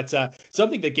there. But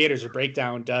something that Gators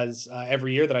breakdown does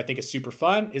every year that I think is super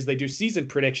fun is they do season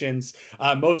predictions,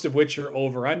 most of which are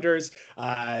over-unders.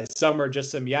 Some are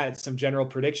just some general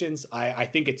predictions. I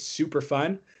think it's super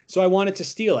fun. So I wanted to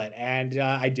steal it, and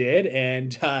I did,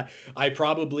 and I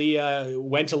probably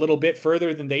went a little bit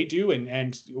further than they do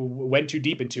and went too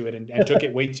deep into it and took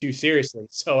it way too seriously,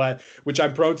 so which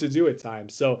I'm prone to do at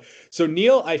times. So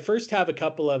Neil, I first have a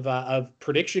couple of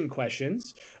prediction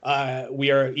questions.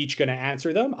 We are each going to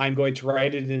answer them. I'm going to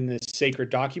write it in this sacred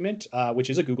document, which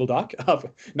is a Google Doc,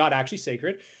 not actually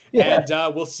sacred, and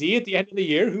we'll see at the end of the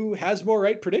year who has more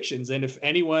right predictions, and if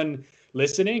anyone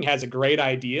listening has a great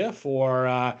idea for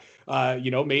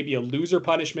maybe a loser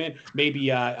punishment, maybe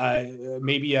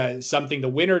something the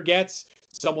winner gets,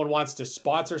 someone wants to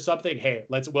sponsor something, hey,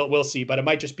 we'll see, but it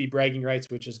might just be bragging rights,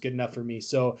 which is good enough for me.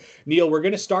 So Neil, we're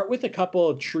going to start with a couple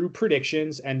of true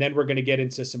predictions, and then we're going to get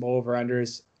into some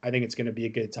over-unders. I think it's going to be a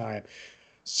good time.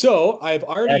 So I've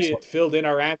already filled in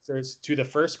our answers to the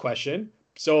first question,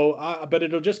 so but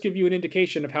it'll just give you an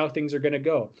indication of how things are going to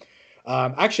go.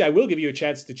 Actually, I will give you a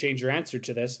chance to change your answer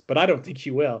to this, but I don't think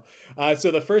you will.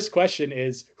 So the first question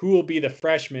is, who will be the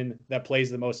freshman that plays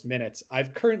the most minutes?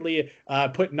 I've currently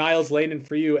put Niles Lane in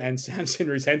for you and Samson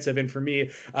Rusensev in for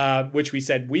me, which we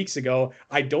said weeks ago.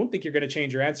 I don't think you're going to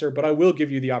change your answer, but I will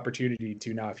give you the opportunity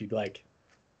to now if you'd like.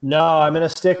 No, I'm going to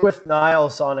stick with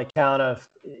Niles on account of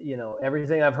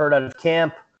everything I've heard out of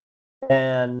camp,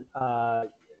 and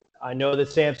I know that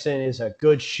Sampson is a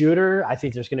good shooter. I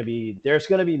think there's going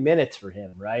to be minutes for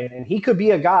him, right? And he could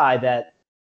be a guy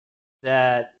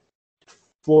that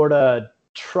Florida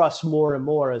trusts more and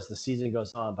more as the season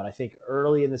goes on. But I think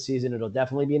early in the season it'll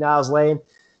definitely be Niles Lane.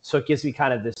 So it gives me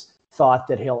kind of this thought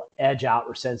that he'll edge out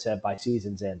Rosenstein by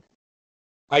season's end.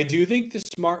 I do think the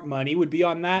smart money would be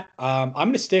on that. I'm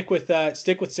going to stick with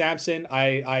Sampson.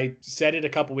 I said it a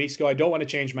couple weeks ago. I don't want to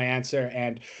change my answer,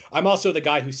 and I'm also the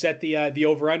guy who set the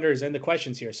over unders and the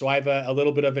questions here, so I have a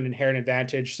little bit of an inherent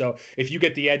advantage. So if you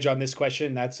get the edge on this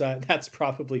question, that's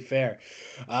probably fair.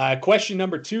 Question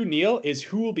number 2, Neil, is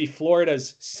who will be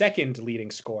Florida's second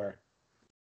leading scorer?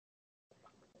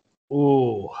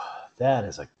 Ooh, that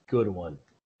is a good one.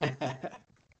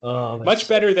 Much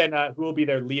better than who will be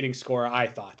their leading scorer, I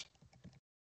thought.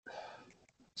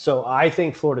 So I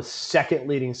think Florida's second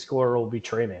leading scorer will be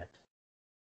Tre Mann.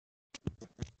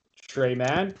 Tre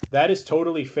Mann, that is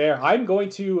totally fair. I'm going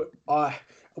to,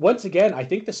 once again, I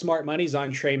think the smart money's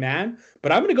on Tre Mann,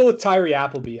 but I'm going to go with Tyree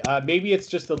Appleby. Maybe it's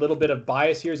just a little bit of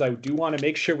bias here, as I do want to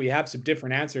make sure we have some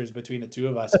different answers between the two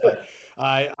of us. But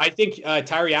I think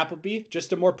Tyree Appleby,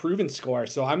 just a more proven scorer.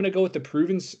 So I'm going to go with the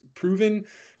proven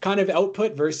kind of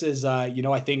output versus,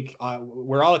 I think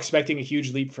we're all expecting a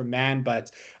huge leap from Mann,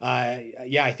 but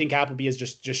I think Appleby has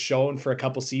just shown for a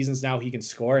couple seasons now he can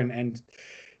score, and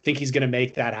think he's going to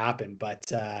make that happen.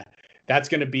 But that's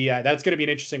going to be an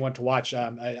interesting one to watch.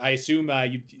 I assume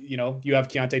you have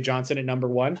Keontae Johnson at number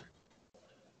 1.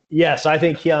 Yes, I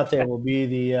think Keontae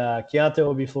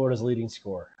will be Florida's leading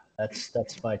scorer.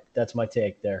 That's my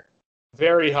take there.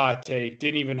 Very hot take.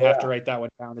 Didn't even have to write that one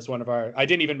down as I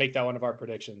didn't even make that one of our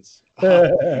predictions.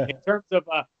 In terms of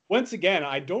once again,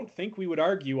 I don't think we would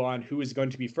argue on who is going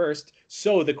to be first.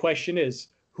 So the question is,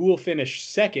 who will finish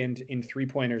second in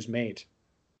 3-pointers made?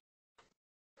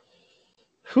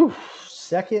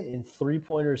 Second in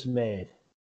 3-pointers made.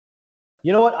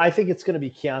 You know what? I think it's going to be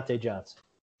Keontae Johnson.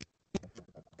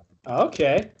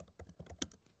 Okay.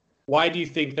 Why do you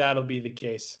think that'll be the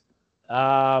case?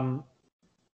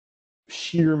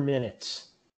 Sheer minutes.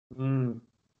 And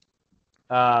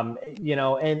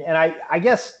I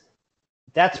guess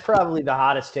that's probably the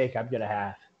hottest take I'm going to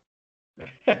have.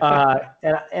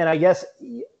 And I guess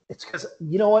it's because,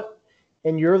 you know what?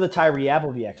 And you're the Tyree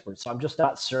Appleby expert, so I'm just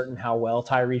not certain how well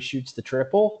Tyree shoots the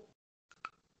triple.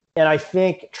 And I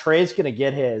think Tre's going to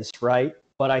get his, right?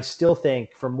 But I still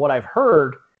think, from what I've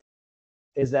heard,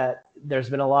 is that there's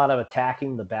been a lot of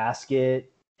attacking the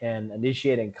basket and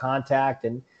initiating contact.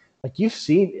 And like you've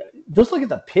seen, just look at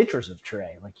the pictures of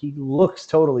Tre. Like he looks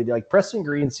totally like Preston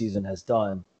Green season has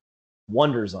done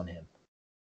wonders on him.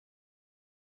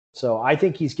 So I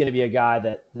think he's going to be a guy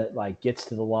that like gets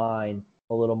to the line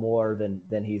a little more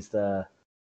than he's the,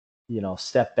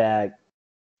 step back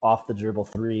off the dribble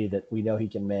 3 that we know he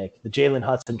can make. The Jalen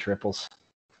Hudson triples.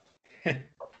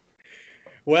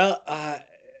 Well,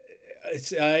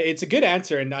 it's a good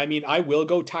answer, and I mean I will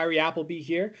go Tyree Appleby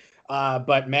here.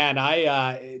 But man,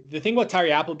 the thing about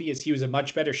Tyree Appleby is he was a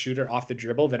much better shooter off the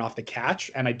dribble than off the catch,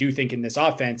 and I do think in this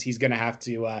offense he's going to have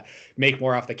to make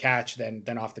more off the catch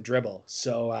than off the dribble.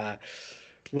 So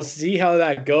we'll see how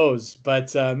that goes.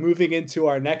 But moving into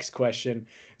our next question.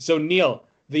 So Neil,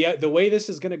 the way this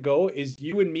is going to go is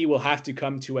you and me will have to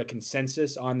come to a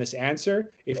consensus on this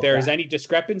answer. If there is any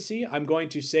discrepancy, I'm going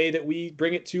to say that we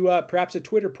bring it to perhaps a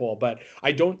Twitter poll. But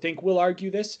I don't think we'll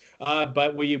argue this,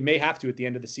 but we may have to at the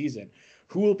end of the season.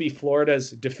 Who will be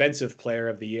Florida's defensive player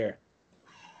of the year?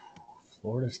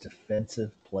 Florida's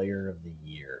defensive player of the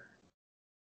year.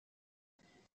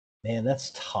 Man,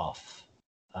 that's tough.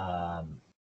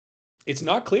 It's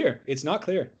not clear. It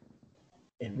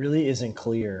really isn't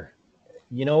clear.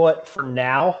 You know what? For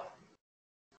now,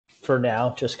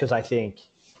 just because I think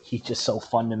he's just so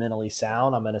fundamentally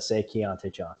sound, I'm going to say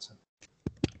Keontae Johnson.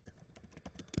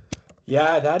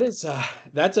 Yeah, that's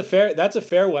a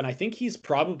fair one. I think he's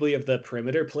probably of the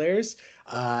perimeter players.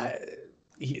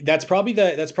 That's probably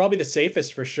the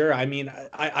safest for sure. I mean,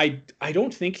 I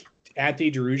don't think Anthony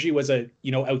Duruji was a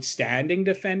outstanding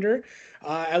defender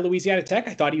at Louisiana Tech.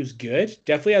 I thought he was good.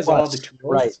 Definitely has all the tools.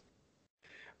 Right.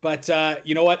 But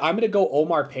you know what? I'm going to go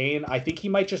Omar Payne. I think he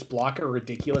might just block a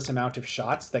ridiculous amount of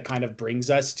shots that kind of brings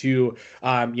us to,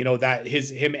 that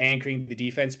him anchoring the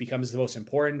defense becomes the most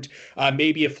important.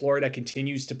 Maybe if Florida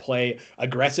continues to play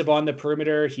aggressive on the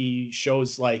perimeter, he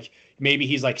shows maybe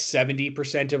he's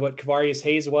 70% of what Kavarius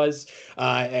Hayes was.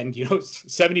 And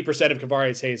 70% of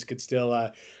Kavarius Hayes could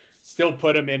still still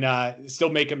put him in, still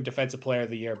make him defensive player of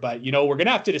the year. But, you know, we're going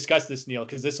to have to discuss this, Neil,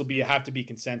 because this will have to be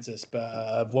consensus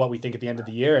of what we think at the end of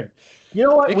the year. And you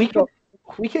know what?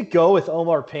 We could go with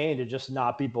Omar Payne to just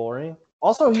not be boring.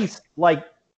 Also, he's like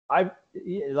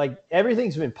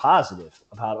everything's been positive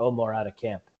about Omar out of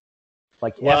camp.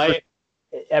 Like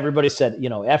everybody said, you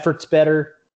know, effort's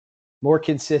better, more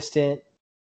consistent.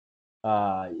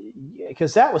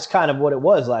 Because that was kind of what it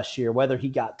was last year, whether he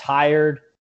got tired.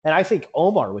 And I think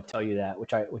Omar would tell you that,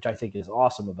 which I think is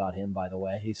awesome about him, by the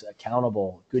way. He's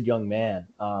accountable, good young man.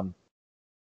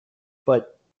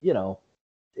 But, you know,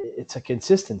 it's a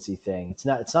consistency thing. It's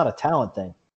not a talent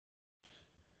thing.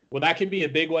 Well, that could be a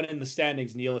big one in the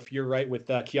standings, Neil, if you're right with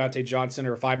Keontae Johnson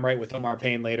or if I'm right with Omar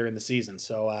Payne later in the season.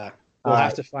 So we'll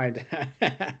have to find.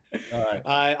 All right.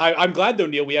 I'm glad, though,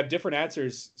 Neil, we have different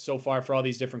answers so far for all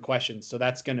these different questions. So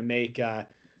that's going to make the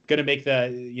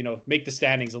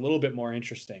standings a little bit more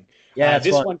interesting. Yeah,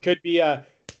 this one could be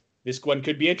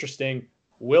interesting.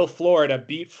 Will Florida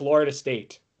beat Florida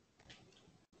State?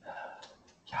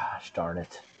 Gosh darn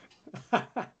it.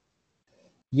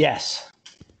 Yes.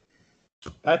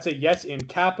 That's a yes in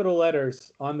capital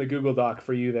letters on the Google Doc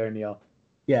for you there, Neil.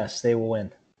 Yes, they will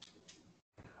win.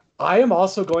 I am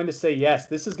also going to say yes.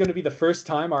 This is going to be the first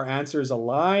time our answers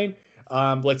align.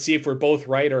 Let's see if we're both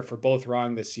right or if we're both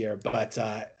wrong this year. But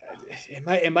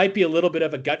it might be a little bit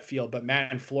of a gut feel. But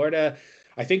man, Florida,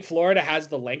 I think Florida has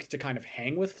the length to kind of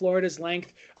hang with Florida's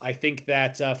length. I think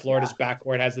that Florida's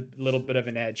backcourt has a little bit of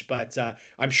an edge. But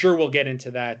I'm sure we'll get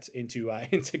into that into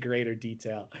greater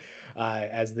detail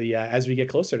as we get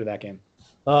closer to that game.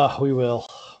 We will.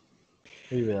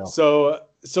 We will.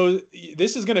 So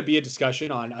this is going to be a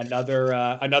discussion on another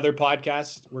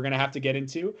podcast we're going to have to get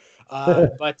into.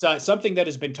 But something that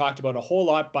has been talked about a whole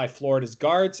lot by Florida's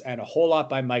guards and a whole lot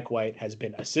by Mike White has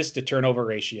been assist to turnover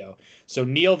ratio. So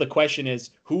Neil, the question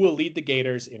is, who will lead the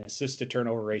Gators in assist to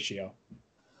turnover ratio?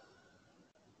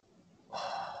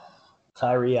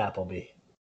 Tyree Appleby.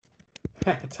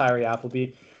 Tyree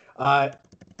Appleby.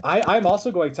 I'm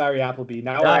also going Tyree Appleby.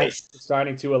 Now nice. I'm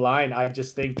starting to align. I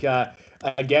just think,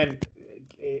 again,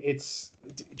 it's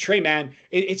Trey Mann.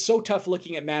 It's so tough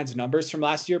looking at Mann's numbers from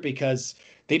last year because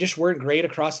they just weren't great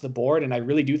across the board. And I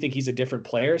really do think he's a different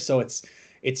player. So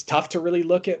it's tough to really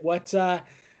look at what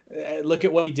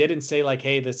he did and say like,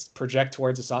 hey, this project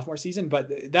towards a sophomore season.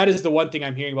 But that is the one thing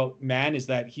I'm hearing about Mann is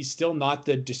that he's still not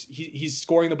he's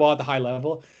scoring the ball at the high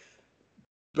level,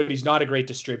 but he's not a great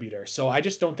distributor. So I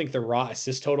just don't think the raw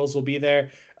assist totals will be there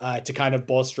to kind of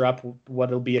bolster up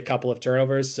what'll be a couple of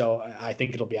turnovers. So I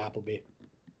think it'll be Appleby.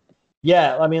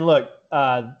 Yeah, I mean, look,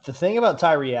 the thing about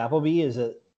Tyree Appleby is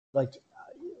that, like,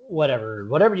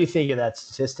 whatever you think of that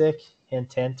statistic,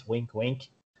 hint, hint, wink, wink.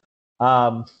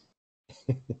 Like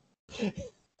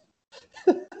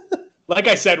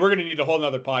I said, we're going to need a whole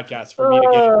nother podcast for me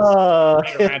to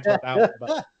get rant about that one.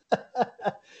 But.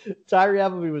 Tyree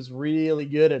Appleby was really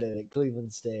good at it at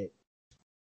Cleveland State.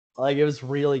 Like, it was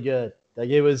really good. Like,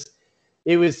 it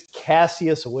was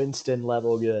Cassius Winston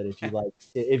level good.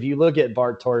 If you look at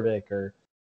Bart Torvik or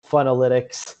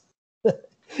Funalytics,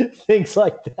 things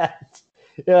like that.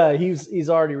 Yeah, he's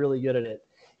already really good at it.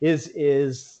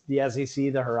 Is the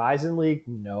SEC the Horizon League?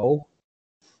 No.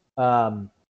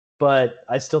 But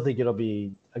I still think it'll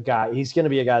be a guy. He's going to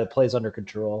be a guy that plays under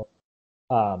control.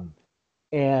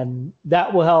 And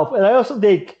that will help. And I also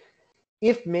think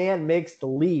if Mann makes the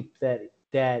leap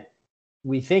that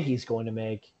we think he's going to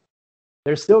make,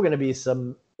 there's still going to be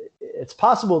it's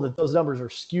possible that those numbers are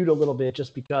skewed a little bit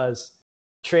just because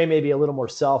Trey may be a little more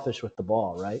selfish with the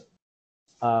ball, right?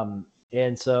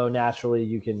 And so naturally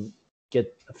you can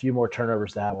get a few more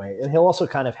turnovers that way. And he'll also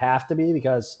kind of have to be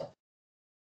because,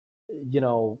 you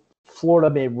know, Florida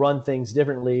may run things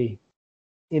differently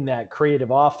in that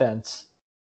creative offense,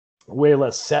 way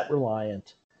less set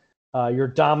reliant. Your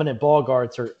dominant ball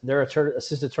guards their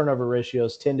assisted turnover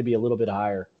ratios tend to be a little bit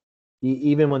higher,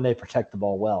 even when they protect the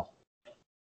ball well.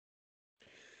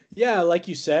 Yeah, like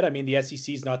you said, I mean, the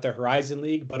SEC is not the Horizon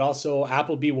League, but also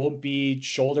Appleby won't be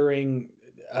shouldering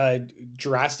a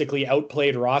drastically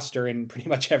outplayed roster in pretty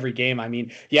much every game. I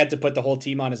mean, he had to put the whole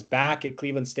team on his back at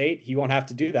Cleveland State. He won't have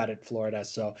to do that at Florida.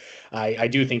 So I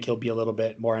do think he'll be a little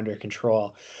bit more under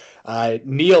control.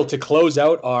 Neil, to close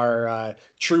out our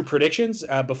true predictions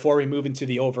before we move into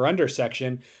the over-under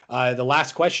section, the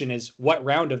last question is, what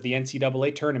round of the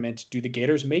NCAA tournament do the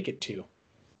Gators make it to?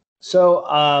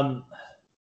 So,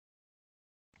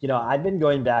 you know, I've been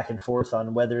going back and forth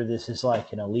on whether this is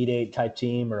like an Elite Eight type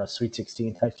team or a Sweet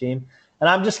 16 type team. And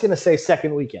I'm just going to say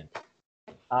second weekend.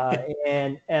 So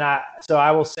I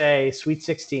will say Sweet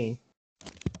 16.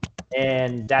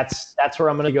 And that's where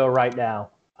I'm going to go right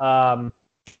now. And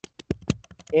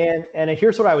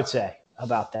here's what I would say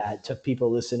about that to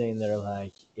people listening that are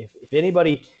like, if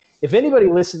anybody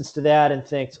listens to that and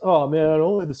thinks, oh man,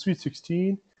 only the Sweet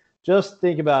 16, just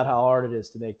think about how hard it is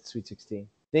to make the Sweet 16.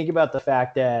 Think about the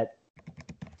fact that,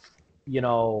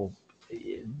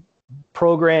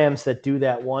 programs that do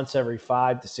that once every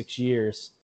 5 to 6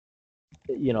 years,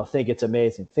 think it's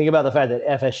amazing. Think about the fact that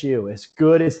FSU, as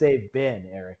good as they've been,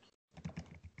 Eric,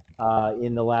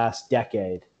 in the last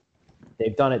decade,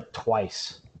 they've done it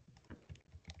twice,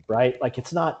 right? Like,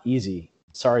 it's not easy.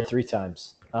 Sorry, 3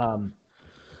 times.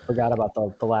 Forgot about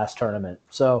the last tournament.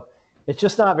 So it's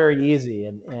just not very easy.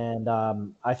 And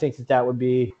I think that would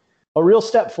be a real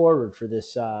step forward for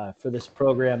this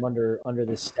program under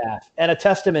this staff, and a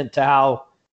testament to how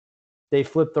they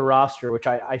flipped the roster, which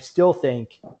I still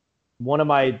think one of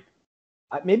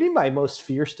maybe my most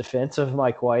fierce defense of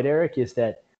Mike White, Eric, is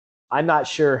that I'm not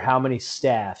sure how many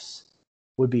staffs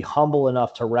would be humble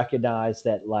enough to recognize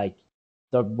that, like,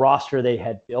 the roster they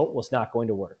had built was not going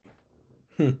to work.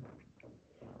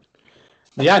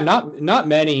 Yeah, not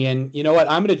many. And you know what?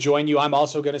 I'm going to join you. I'm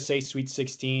also going to say Sweet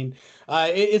 16.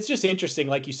 It's just interesting,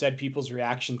 like you said, people's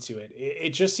reaction to it. It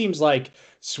just seems like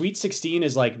Sweet 16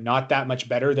 is like not that much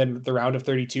better than the round of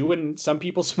 32 in some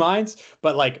people's minds.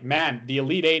 But like, man, the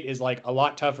Elite Eight is like a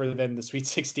lot tougher than the Sweet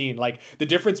 16. Like, the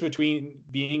difference between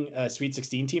being a Sweet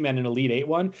 16 team and an Elite Eight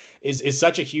one is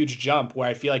such a huge jump, where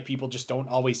I feel like people just don't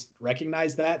always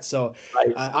recognize that. So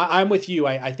Right. I'm with you.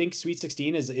 I think Sweet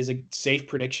 16 is a safe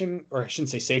prediction, or I shouldn't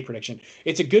say safe prediction.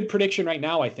 It's a good prediction right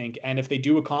now, I think. And if they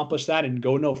do accomplish that and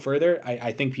go no further,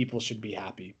 I think people should be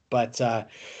happy. But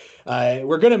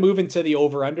we're going to move into the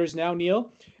over-unders now,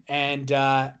 Neil. And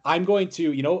I'm going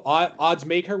to, odds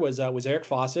maker was Eric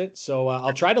Fawcett. So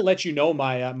I'll try to let you know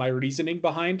my reasoning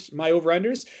behind my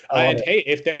over-underers. And hey,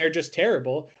 if they're just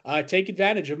terrible, take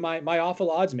advantage of my awful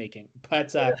odds making.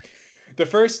 But the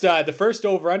first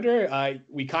over-under,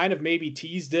 we kind of maybe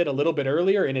teased it a little bit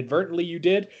earlier. Inadvertently, you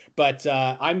did. But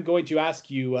I'm going to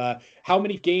ask you, how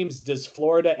many games does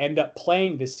Florida end up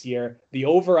playing this year? The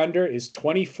over-under is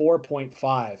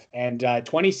 24.5. And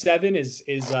 27 is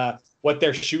what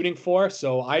they're shooting for.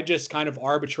 So I just kind of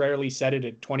arbitrarily set it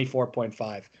at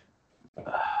 24.5.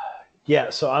 Yeah,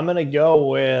 so I'm going to go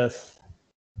with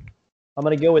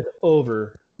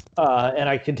over. And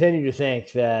I continue to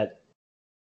think that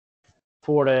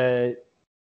Florida,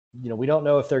 we don't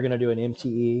know if they're going to do an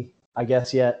MTE, I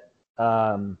guess, yet,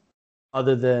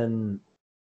 other than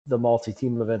the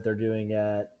multi-team event they're doing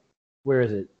at, where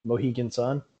is it, Mohegan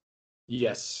Sun?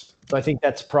 Yes. So I think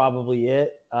that's probably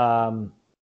it. And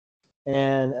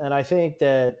I think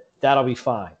that'll be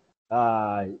fine.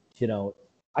 I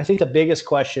think the biggest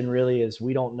question really is,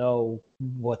 we don't know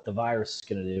what the virus is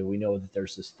going to do. We know that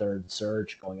there's this third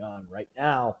surge going on right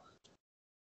now.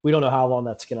 We don't know how long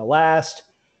that's going to last.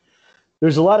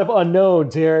 There's a lot of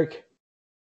unknowns, Eric.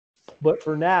 But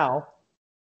for now,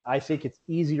 I think it's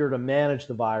easier to manage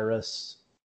the virus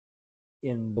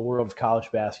in the world of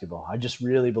college basketball. I just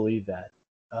really believe that.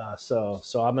 So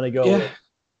I'm going to go with,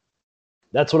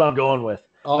 that's what I'm going with.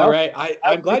 All right.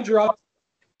 I'm glad you're up.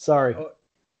 Sorry.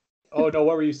 Oh, no,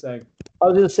 what were you saying? I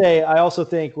was going to say, I also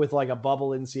think with like a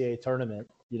bubble NCAA tournament,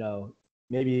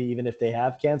 maybe even if they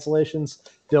have cancellations,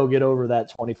 they'll get over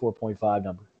that 24.5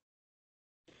 number.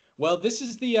 Well, this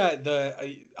is I'm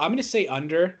going to say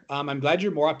under. I'm glad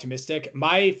you're more optimistic.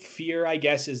 My fear, I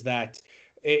guess, is that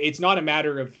it's not a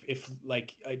matter of if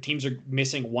teams are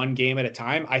missing one game at a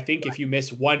time. I think if you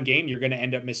miss one game, you're going to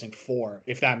end up missing 4,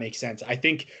 if that makes sense. I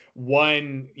think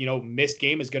one, missed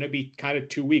game is going to be kind of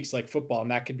 2 weeks like football,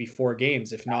 and that could be 4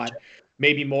 games, if not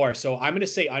maybe more. So I'm going to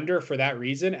say under for that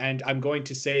reason. And I'm going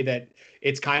to say that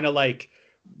it's kind of like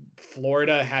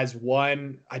Florida has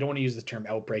one, I don't want to use the term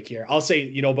outbreak here. I'll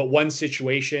say, but one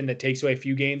situation that takes away a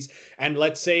few games. And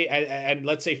let's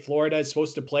say Florida is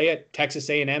supposed to play at Texas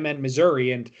A&M and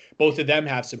Missouri, and both of them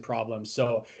have some problems.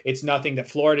 So it's nothing that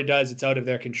Florida does. It's out of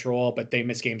their control, but they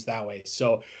miss games that way.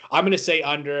 So I'm going to say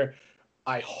under.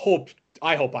 I hope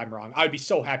I'm wrong. I would be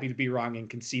so happy to be wrong and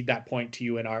concede that point to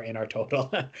you in our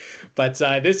total. But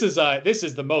this is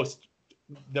the most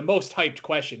hyped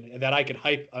question that I could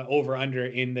hype over under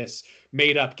in this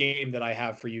made up game that I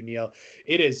have for you, Neil.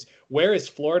 It is, where is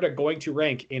Florida going to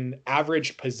rank in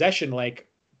average possession length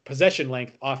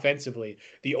offensively?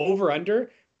 The over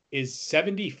under is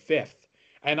 75th.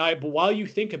 And while you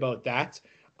think about that,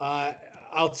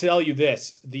 I'll tell you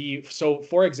this. So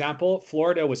for example,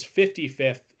 Florida was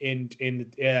 55th in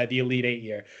the Elite Eight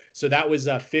year. So that was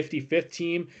a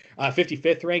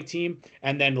 55th ranked team.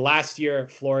 And then last year,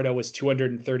 Florida was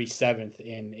 237th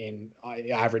in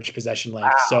average possession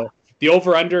length. Wow. So The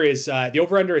over-under is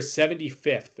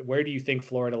 75th. Where do you think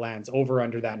Florida lands? Over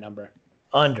under that number?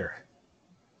 Under.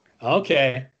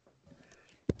 Okay.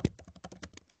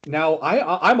 Now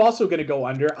I'm also going to go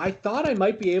under. I thought I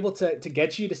might be able to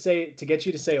get you to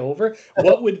say over.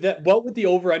 What would the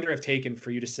over under have taken for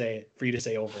you to say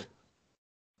over?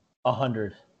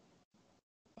 100.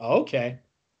 Okay.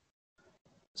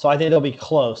 So I think they'll be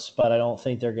close, but I don't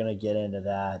think they're going to get into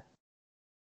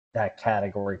that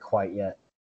category quite yet.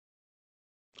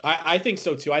 I think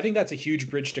so too. I think that's a huge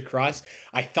bridge to cross.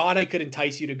 I thought I could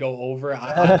entice you to go over.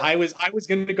 I was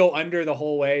going to go under the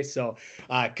whole way, so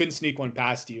couldn't sneak one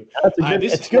past you.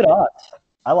 It's good odds.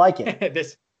 I like it.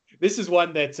 This is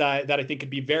one that I think could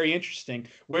be very interesting.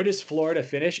 Where does Florida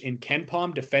finish in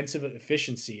KenPom defensive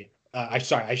efficiency?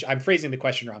 I'm phrasing the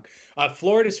question wrong.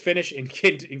 Florida's finish in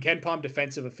KenPom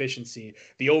defensive efficiency.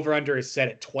 The over-under is set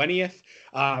at 20th.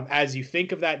 As you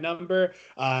think of that number,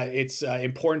 it's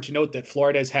important to note that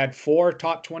Florida has had 4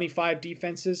 top 25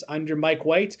 defenses under Mike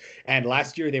White, and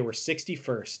last year they were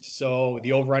 61st. So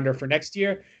the over-under for next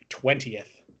year,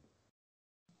 20th.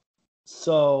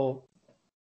 So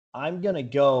I'm going to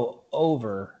go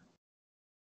over,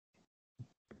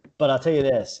 but I'll tell you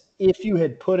this. If you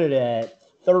had put it at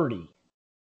 30,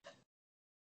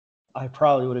 I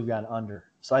probably would have gone under.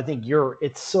 So I think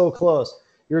it's so close.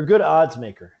 You're a good odds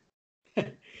maker.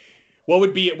 What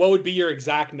would be your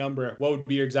exact number? What would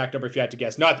be your exact number if you had to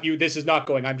guess? Not you. This is not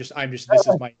going. I'm just. This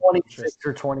is my 26 interest.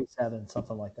 or 27,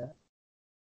 something like that.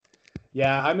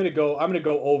 Yeah, I'm gonna go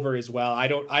over as well. I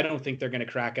don't think they're gonna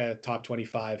crack a top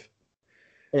 25.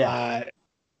 Yeah.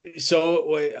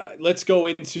 So let's go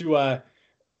into. I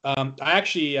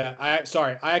actually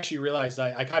realized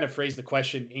I kind of phrased the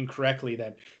question incorrectly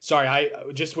then. Sorry, I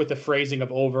just with the phrasing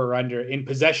of over or under. In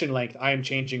possession length, I am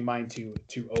changing mine to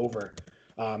over.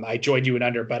 I joined you in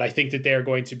under, but I think that they're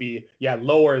going to be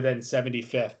lower than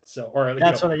 75th. So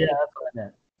that's what I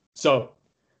meant. So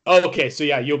okay, so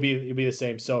yeah, you'll be the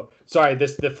same. So sorry,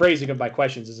 the phrasing of my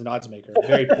questions is an odds maker.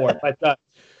 Very poor.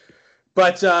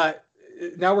 But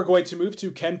now we're going to move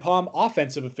to KenPom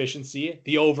offensive efficiency.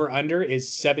 The over-under is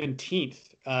 17th.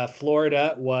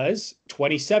 Florida was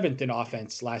 27th in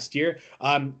offense last year.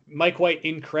 Mike White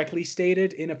incorrectly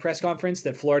stated in a press conference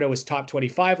that Florida was top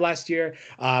 25 last year,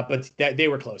 but they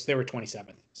were close. They were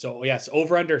 27th. So yes,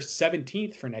 over-under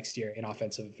 17th for next year in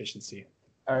offensive efficiency.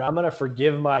 All right, I'm going to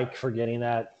forgive Mike for getting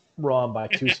that wrong by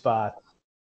 2 spots.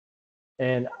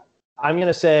 And I'm going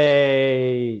to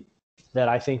say that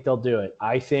I think they'll do it.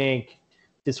 I think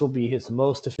this will be his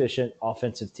most efficient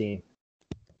offensive team.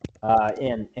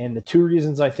 And the 2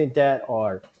 reasons I think that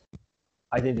are,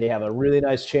 I think they have a really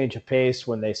nice change of pace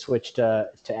when they switch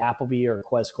to Appleby or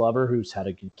Quez Glover, who's had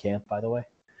a good camp, by the way.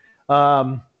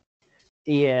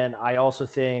 And I also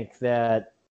think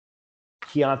that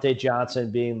Keontae Johnson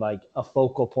being like a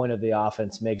focal point of the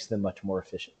offense makes them much more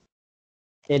efficient.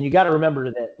 And you got to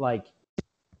remember that, like,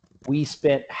 we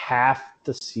spent half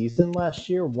the season last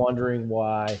year wondering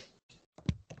why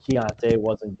Keontae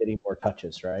wasn't getting more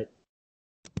touches, right?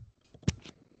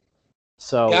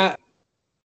 So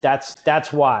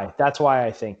that's why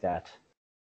I think that.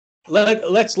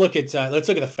 Let's look at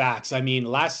the facts. I mean,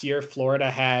 last year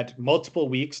Florida had multiple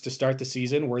weeks to start the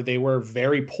season where they were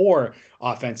very poor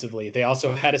offensively. They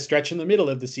also had a stretch in the middle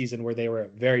of the season where they were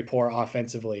very poor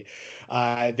offensively.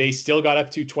 They still got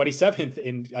up to 27th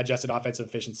in adjusted offensive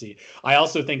efficiency. I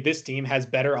also think this team has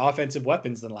better offensive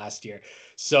weapons than last year.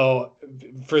 So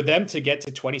for them to get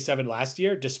to 27 last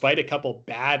year, despite a couple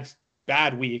bad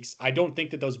weeks, I don't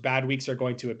think that those bad weeks are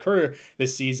going to occur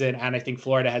this season, and I think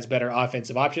Florida has better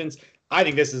offensive options. I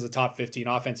think this is a top 15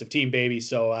 offensive team, baby.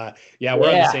 So we're on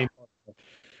the same.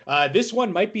 This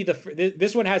one might be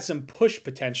this one has some push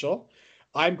potential.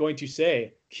 I'm going to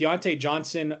say Keontae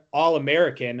Johnson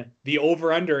All-American. The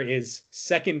over-under is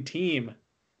second team.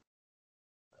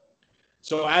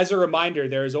 So as a reminder,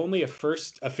 there's only a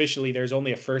first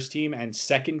team and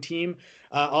second team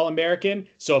All-American.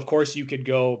 So of course you could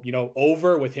go,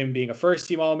 over with him being a first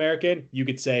team All-American. You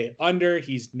could say under,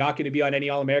 he's not going to be on any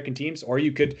All-American teams, or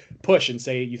you could push and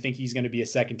say you think he's going to be a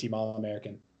second team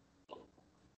All-American.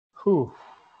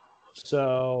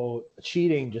 So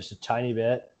cheating just a tiny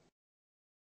bit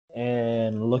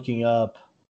and looking up.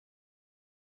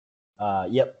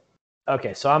 Yep.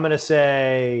 Okay. So I'm going to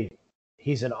say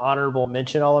he's an honorable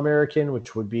mention All-American,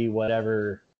 which would be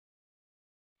whatever.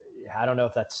 I don't know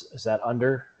if is that under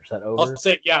or is that over? I'll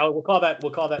say, we'll call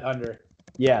that under.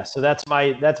 Yeah, so that's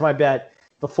my bet.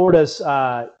 The Florida's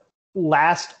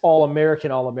last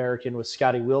All-American was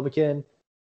Scotty Wilbekin.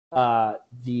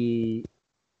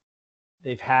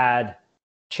 They've had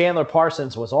Chandler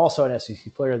Parsons was also an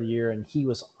SEC Player of the Year, and he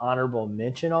was honorable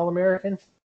mention All-American.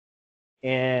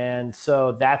 And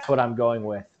so that's what I'm going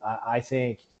with. I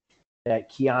think that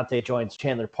Keontae joins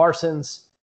Chandler Parsons,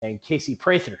 and Casey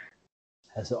Prather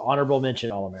has an honorable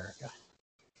mention All-America.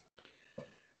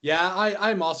 Yeah,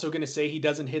 I'm also going to say he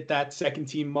doesn't hit that second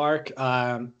team mark.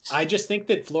 I just think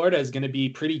that Florida is going to be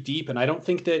pretty deep, and I don't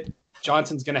think that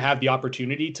Johnson's going to have the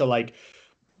opportunity to like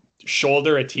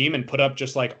shoulder a team and put up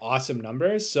just like awesome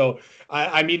numbers. So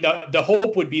I mean, the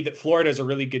hope would be that Florida is a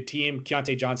really good team.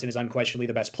 Keontae Johnson is unquestionably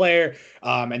the best player,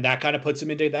 and that kind of puts him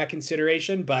into that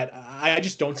consideration. But I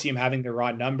just don't see him having the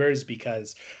raw numbers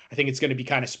because I think it's going to be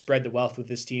kind of spread the wealth with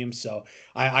this team. So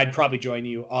I'd probably join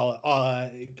you all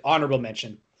honorable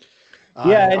mention.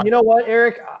 Yeah, and you know what,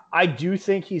 Eric? I do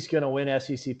think he's going to win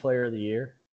SEC Player of the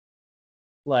Year.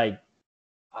 Like,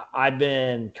 I've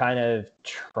been kind of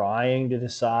trying to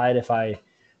decide if I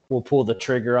will pull the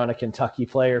trigger on a Kentucky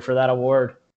player for that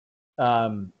award.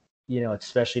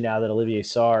 Especially now that Olivier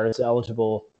Sarr is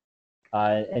eligible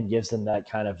and gives them that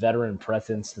kind of veteran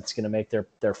presence that's going to make their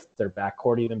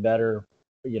backcourt even better,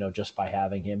 just by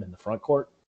having him in the front court.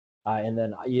 And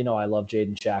then, I love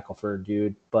Jaden Shackelford,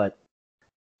 dude. But,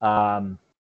 I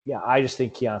just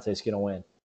think Keontae's going to win.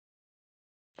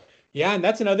 Yeah, and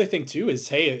that's another thing too. Is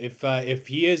hey, if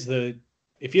he is the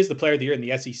player of the year in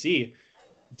the SEC,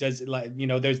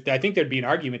 I think there'd be an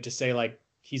argument to say like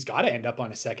he's got to end up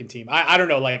on a second team. I don't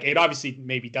know, like it obviously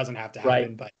maybe doesn't have to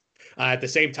happen, right. But at the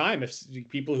same time, if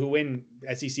people who win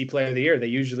SEC Player of the Year, they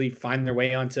usually find their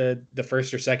way onto the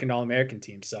first or second All-American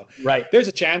team. So there's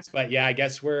a chance, but yeah, I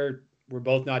guess we're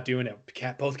both not doing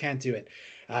it. Both can't do it.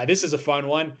 This is a fun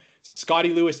one. Scotty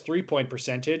Lewis 3-point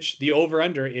percentage. The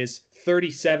over-under is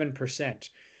 37%.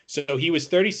 So he was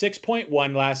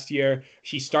 36.1 last year.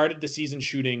 He started the season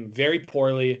shooting very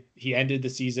poorly. He ended the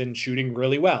season shooting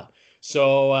really well.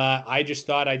 So I just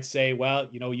thought I'd say, well,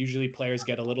 usually players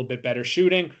get a little bit better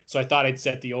shooting. So I thought I'd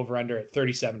set the over-under at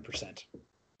 37%.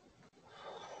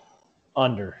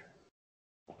 Under.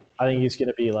 I think he's going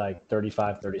to be like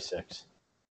 35, 36.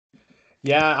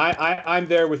 Yeah, I'm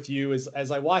there with you. As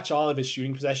I watch all of his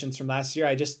shooting possessions from last year,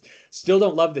 I just still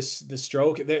don't love the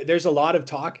stroke. There's a lot of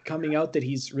talk coming out that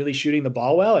he's really shooting the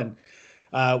ball well, and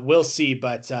we'll see.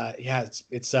 But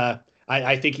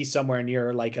I think he's somewhere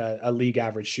near like a league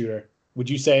average shooter. Would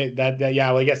you say that?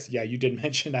 Yeah, well, I guess you did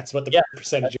mention that's what the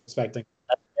percentage you're expecting.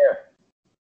 That's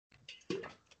fair.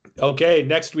 Okay,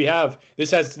 next we have this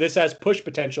has push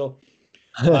potential.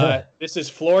 This is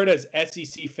Florida's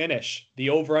SEC finish. The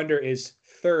over-under is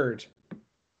 3rd.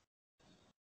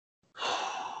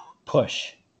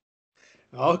 Push.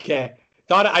 Okay.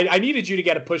 Thought I needed you to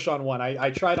get a push on one. I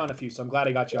tried on a few, so I'm glad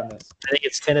I got you on this. I think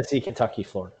it's Tennessee, Kentucky,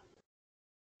 Florida.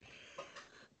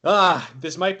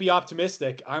 This might be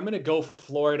optimistic. I'm going to go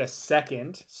Florida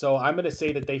 2nd. So I'm going to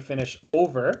say that they finish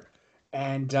over.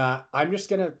 And I'm just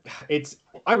gonna.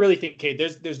 I really think, Kate.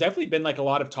 There's definitely been like a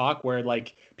lot of talk where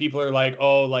like people are like,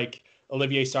 oh, like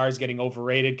Olivier Sarr is getting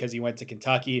overrated because he went to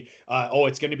Kentucky.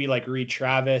 It's going to be like Reed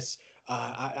Travis.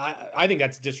 I think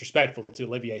that's disrespectful to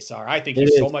Olivier Sarr. I think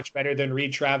he's so much better than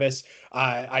Reed Travis.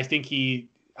 I think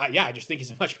I just think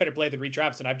he's a much better player than Reed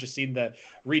Travis, and I've just seen the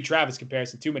Reed Travis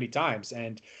comparison too many times.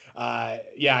 And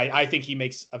I think he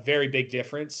makes a very big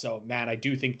difference. So, man, I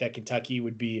do think that Kentucky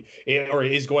would be or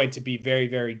is going to be very,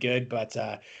 very good. But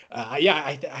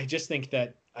I just think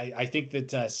that I think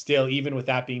that still, even with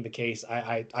that being the case,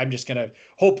 I'm just gonna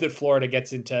hope that Florida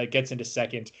gets into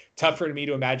second. Tough for me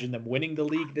to imagine them winning the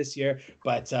league this year,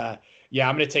 but I'm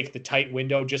gonna take the tight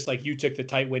window, just like you took the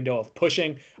tight window of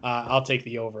pushing. I'll take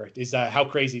the over. How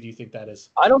crazy do you think that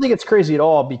is? I don't think it's crazy at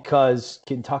all because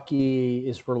Kentucky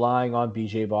is relying on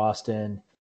BJ Boston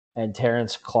and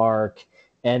Terrence Clark,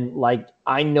 and like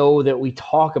I know that we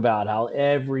talk about how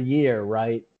every year,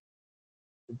 right?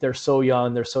 They're so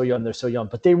young,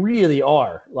 but they really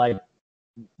are. Like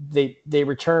they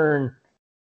return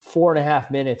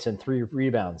 4.5 minutes and 3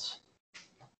 rebounds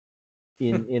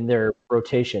in their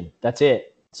rotation. That's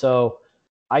it. So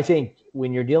I think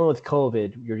when you're dealing with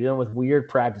COVID, you're dealing with weird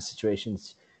practice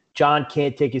situations. John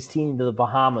can't take his team to the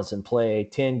Bahamas and play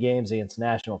 10 games against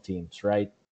national teams, right?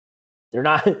 They're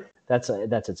not. That's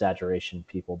exaggeration,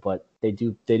 people, but they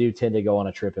do tend to go on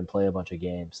a trip and play a bunch of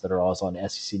games that are always on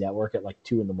SEC Network at like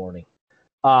 2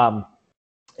 a.m.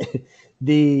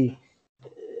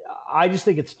 I just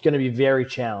think it's going to be very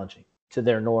challenging to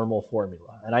their normal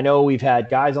formula. And I know we've had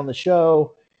guys on the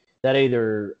show that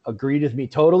either agreed with me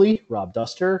totally, Rob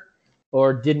Duster,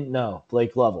 or didn't know,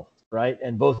 Blake Lovell, right?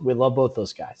 And we love both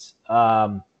those guys.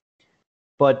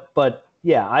 But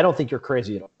yeah, I don't think you're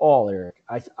crazy at all, Eric.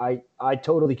 I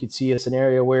totally could see a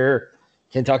scenario where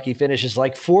Kentucky finishes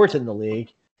like fourth in the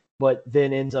league, but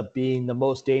then ends up being the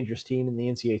most dangerous team in the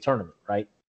NCAA tournament, right?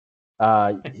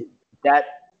 That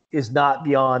is not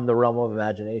beyond the realm of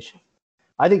imagination.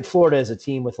 I think Florida is a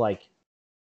team with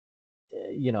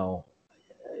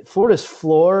Florida's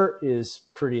floor is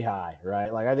pretty high,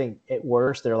 right? Like I think at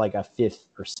worst they're like a fifth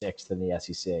or sixth in the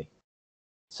SEC.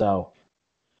 So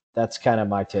that's kind of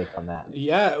my take on that.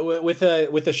 Yeah, with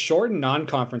a shortened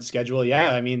non-conference schedule,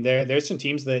 yeah, I mean there's some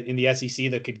teams that in the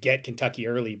SEC that could get Kentucky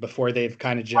early before they've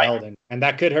kind of gelled, and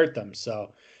that could hurt them.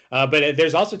 So, but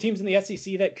there's also teams in the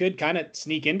SEC that could kind of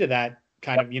sneak into that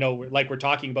kind of, like we're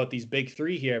talking about these big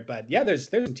three here. But yeah, there's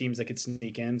some teams that could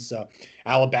sneak in. So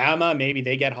Alabama, maybe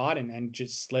they get hot and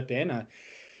just slip in.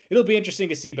 It'll be interesting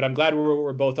to see. But I'm glad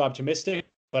we're both optimistic.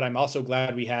 But I'm also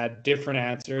glad we had different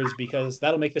answers because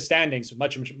that'll make the standings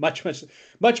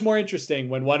much more interesting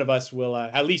when one of us will,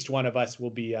 at least one of us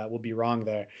will be wrong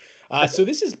there. So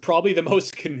this is probably the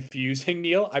most confusing,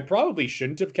 Neil. I probably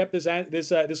shouldn't have kept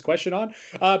this question on,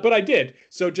 but I did.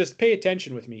 So just pay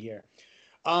attention with me here.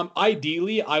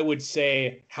 Ideally, I would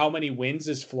say how many wins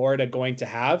is Florida going to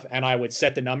have, and I would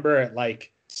set the number at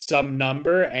like some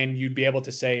number, and you'd be able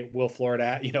to say, will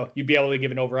Florida, you'd be able to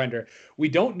give an over-under. We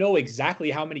don't know exactly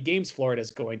how many games Florida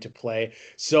is going to play.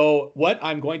 So what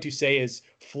I'm going to say is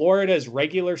Florida's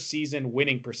regular season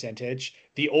winning percentage,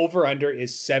 the over-under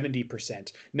is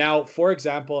 70%. Now, for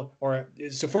example,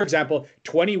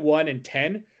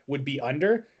 21-10 would be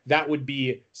under. That would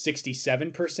be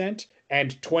 67%.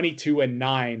 And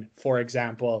 22-9, for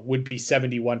example, would be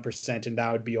 71%, and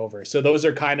that would be over. So those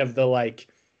are kind of the like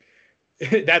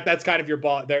that's kind of your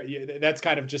ball there. That's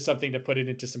kind of just something to put it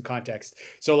into some context.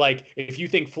 So like if you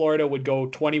think Florida would go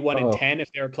 21-10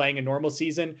 if they were playing a normal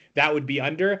season, that would be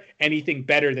under. Anything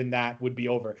better than that would be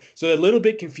over. So a little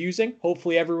bit confusing.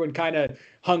 Hopefully everyone kind of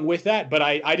hung with that, but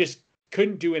I just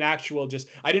couldn't do an actual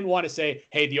I didn't want to say,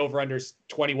 hey, the over-under is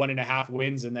 21.5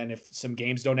 wins, and then if some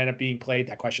games don't end up being played,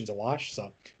 that question's a wash.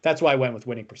 So that's why I went with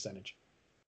winning percentage.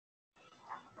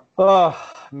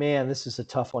 Oh, man, this is a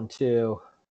tough one too.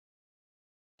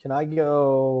 Can I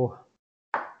go?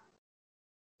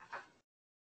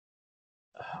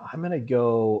 I'm going to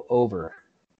go over.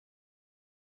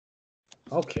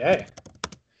 Okay.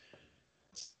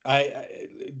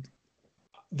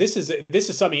 This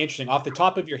is something interesting. Off the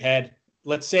top of your head,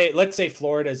 let's say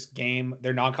Florida's game,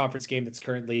 their non-conference game that's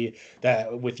currently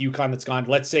with UConn that's gone.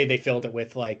 Let's say they filled it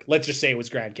with let's just say it was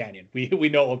Grand Canyon. We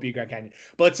know it won't be Grand Canyon,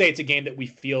 but let's say it's a game that we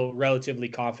feel relatively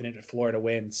confident that Florida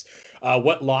wins.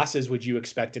 What losses would you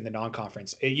expect in the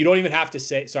non-conference? You don't even have to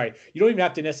say. Sorry, you don't even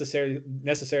have to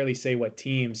necessarily say what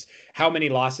teams. How many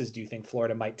losses do you think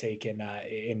Florida might take in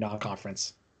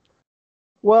non-conference?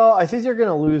 Well, I think they're going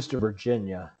to lose to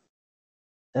Virginia,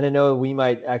 and I know we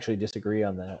might actually disagree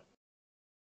on that.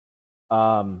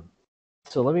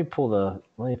 So let me pull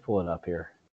it up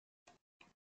here.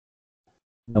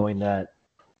 Knowing that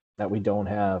we don't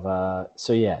have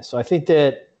so I think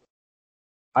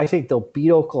they'll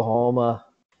beat Oklahoma.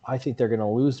 I think they're going to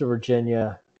lose to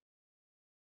Virginia.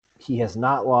 He has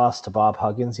not lost to Bob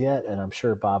Huggins yet, and I'm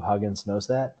sure Bob Huggins knows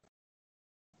that.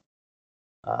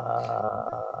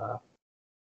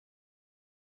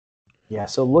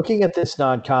 So looking at this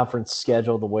non-conference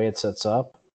schedule, the way it sets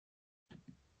up,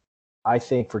 I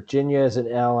think Virginia is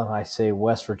an L, and I say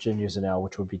West Virginia is an L,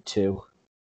 which would be 2.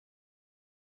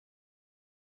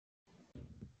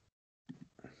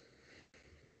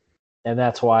 And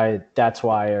that's why,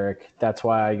 Eric,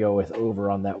 I go with over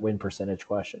on that win percentage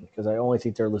question, because I only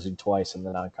think they're losing twice in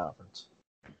the non-conference.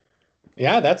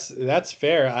 Yeah, that's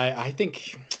fair. I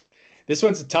think this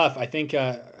one's tough. I think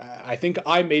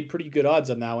I made pretty good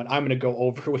odds on that one. I'm going to go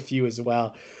over with you as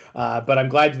well. But I'm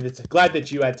glad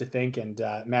that you had to think. And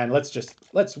man, let's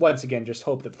once again just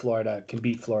hope that Florida can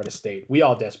beat Florida State. We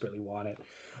all desperately want it.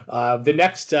 The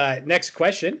next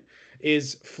question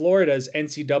is Florida's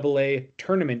NCAA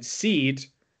tournament seed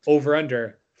over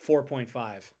under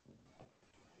 4.5.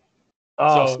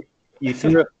 Oh, so you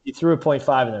threw a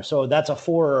 0.5 in there. So that's a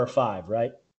 4 or a 5,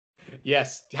 right?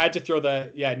 Yes, had to throw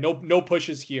no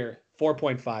pushes here.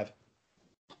 4.5.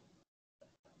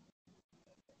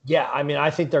 Yeah, I mean, I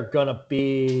think they're gonna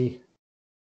be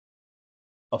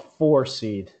a 4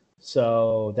 seed,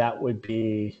 so that would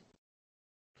be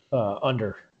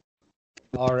under.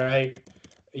 All right.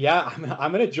 Yeah,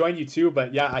 I'm gonna join you too,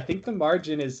 but yeah, I think the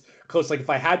margin is close. Like if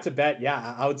I had to bet,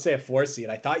 yeah, I would say a 4 seed.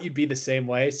 I thought you'd be the same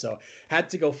way, so had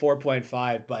to go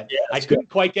 4.5, but I couldn't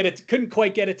quite get it. Couldn't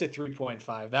quite get it to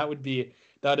 3.5. That would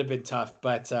have been tough.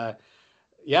 But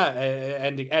yeah,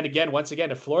 and again, once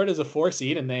again, if Florida's a 4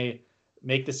 seed and they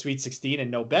make the Sweet 16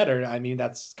 and no better, I mean,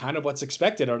 that's kind of what's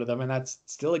expected out of them, and that's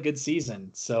still a good season.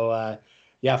 So,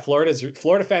 yeah,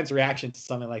 Florida fans' reaction to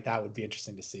something like that would be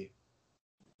interesting to see.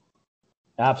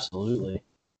 Absolutely.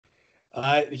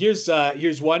 Here's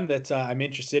one that I'm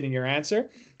interested in your answer.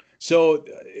 So,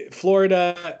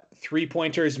 Florida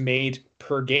 3-pointers made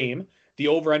per game. The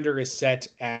over/under is set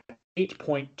at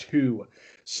 8.2.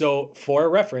 So, for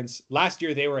reference, last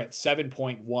year they were at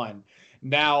 7.1.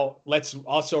 Now, let's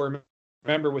also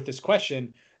remember with this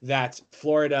question that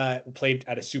Florida played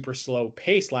at a super slow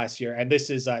pace last year, and this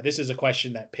is a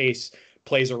question that pace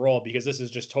plays a role because this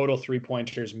is just total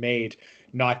 3-pointers made,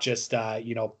 not just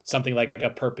something like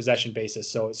a per possession basis.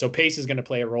 So pace is going to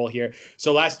play a role here.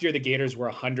 So last year the Gators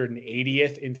were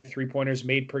 180th in 3-pointers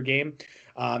made per game.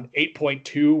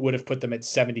 8.2 would have put them at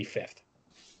 75th.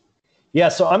 Yeah,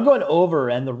 so I'm going over,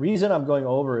 and the reason I'm going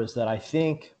over is that I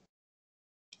think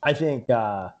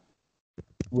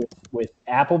with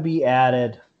Appleby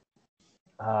added,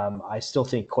 I still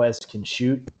think Quez can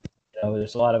shoot.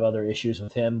 There's a lot of other issues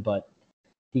with him, but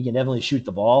he can definitely shoot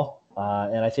the ball,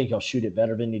 and I think he'll shoot it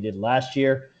better than he did last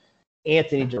year.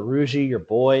 Anthony Duruji, your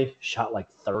boy, shot like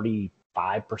 35%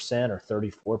 or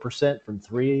 34% from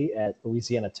three at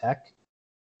Louisiana Tech,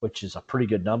 which is a pretty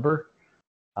good number.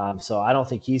 So I don't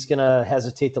think he's going to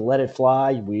hesitate to let it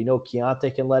fly. We know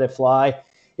Keontae can let it fly.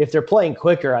 If they're playing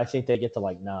quicker, I think they get to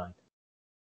like 9.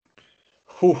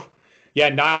 Whew. Yeah,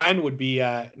 9 would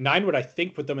I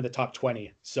think put them in the top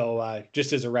 20. So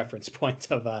just as a reference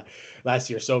point of last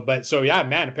year. So yeah,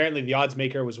 man, apparently the odds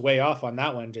maker was way off on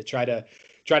that one to try to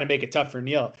make it tough for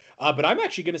Neil. But I'm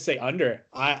actually going to say under.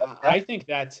 I think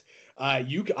that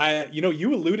you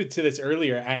alluded to this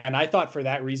earlier, and I thought for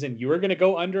that reason you were going to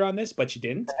go under on this, but you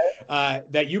didn't.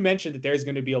 That you mentioned that there's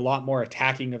going to be a lot more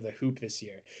attacking of the hoop this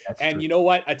year. That's true. You know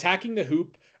what? Attacking the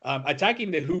hoop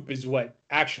is what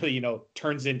actually,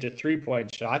 turns into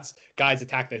 3-point shots. Guys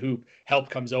attack the hoop, help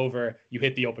comes over, you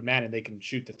hit the open man, and they can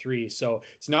shoot the three. So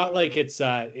it's not like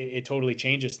it totally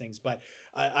changes things. But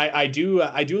I do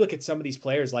look at some of these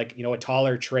players like a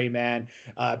taller Trey Mann,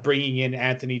 bringing in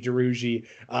Anthony Duruji,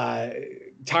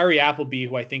 Tyree Appleby,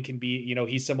 who I think can be,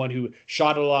 he's someone who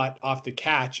shot a lot off the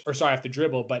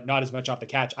dribble, but not as much off the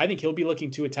catch. I think he'll be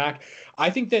looking to attack. I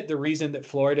think that the reason that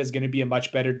Florida is going to be a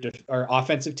much better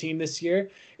offensive team this year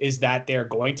is that they're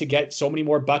going to get so many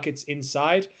more buckets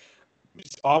inside,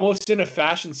 almost in a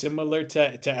fashion similar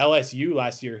to LSU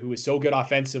last year, who was so good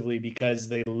offensively because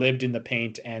they lived in the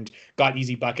paint and got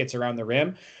easy buckets around the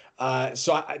rim.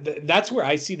 So that's where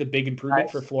I see the big improvement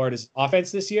for Florida's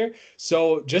offense this year.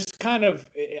 So just kind of,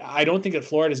 I don't think that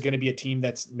Florida is going to be a team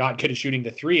that's not good at shooting the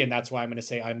three, and that's why I'm going to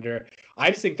say under. I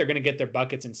just think they're going to get their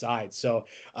buckets inside. So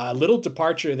a little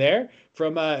departure there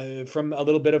from a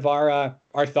little bit of our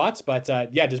thoughts, but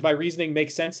yeah, does my reasoning make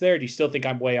sense there? Or do you still think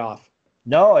I'm way off?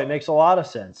 No, it makes a lot of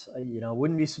sense.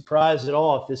 Wouldn't be surprised at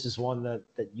all if this is one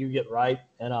that you get right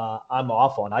and I'm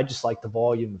off on. I just like the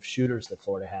volume of shooters that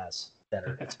Florida has.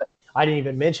 I didn't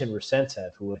even mention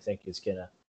Rasentev, who I think is going to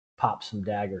pop some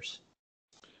daggers.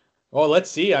 Well, let's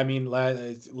see. I mean,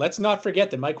 let's not forget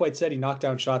that Mike White said he knocked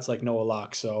down shots like Noah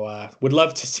Locke. So would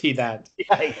love to see that.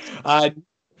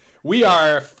 We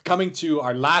are coming to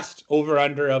our last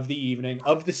over-under of the evening,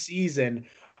 of the season.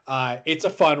 It's a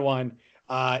fun one.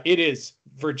 It is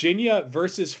Virginia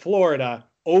versus Florida,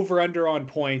 over-under on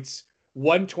points,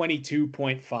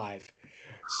 122.5.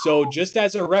 So just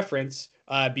as a reference,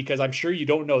 because I'm sure you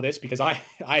don't know this because I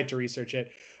had to research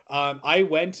it. I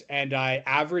went and I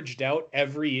averaged out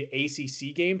every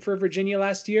ACC game for Virginia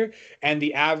last year, and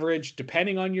the average,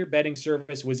 depending on your betting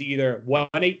service, was either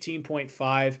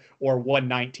 118.5 or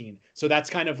 119. So that's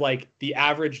kind of like the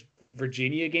average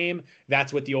Virginia game.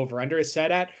 That's what the over-under is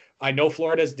set at. I know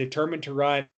Florida is determined to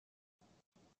run.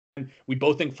 We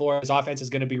both think Florida's offense is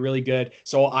going to be really good.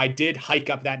 So I did hike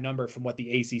up that number from what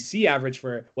the ACC average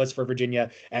was for Virginia,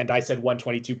 and I said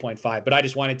 122.5. But I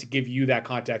just wanted to give you that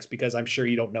context because I'm sure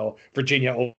you don't know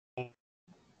Virginia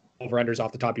over-unders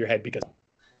off the top of your head.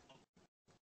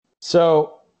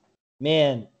 So,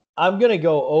 man, I'm going to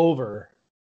go over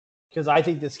because I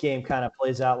think this game kind of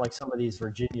plays out like some of these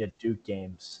Virginia-Duke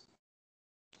games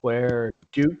where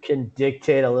Duke can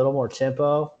dictate a little more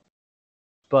tempo,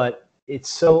 but it's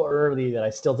so early that I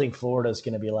still think Florida is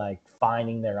going to be like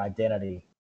finding their identity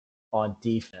on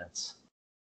defense.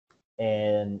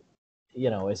 And,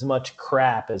 as much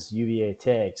crap as UVA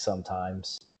takes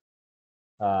sometimes.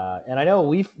 And I know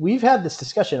we've had this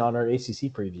discussion on our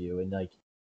ACC preview, and like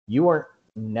you weren't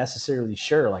necessarily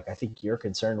sure. Like I think your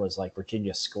concern was like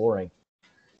Virginia scoring.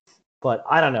 But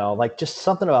I don't know, like just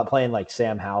something about playing like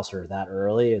Sam Hauser that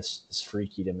early is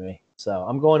freaky to me. So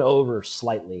I'm going over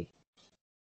slightly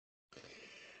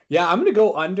Yeah, I'm going to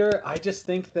go under. I just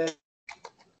think that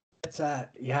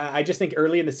I just think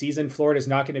early in the season, Florida's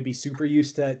not going to be super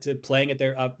used to playing at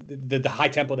their the high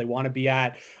tempo they want to be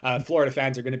at. Florida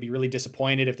fans are going to be really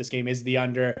disappointed if this game is the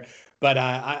under. But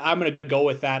I'm going to go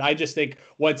with that. I just think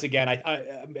once again,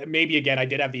 maybe again I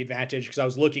did have the advantage because I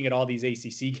was looking at all these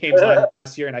ACC games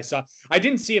last year and I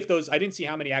didn't see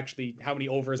how many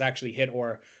overs actually hit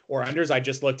or unders. I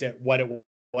just looked at what it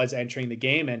was entering the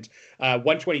game, and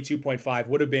 122.5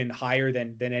 would have been higher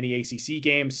than any ACC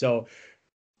game. So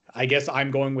I guess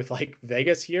I'm going with like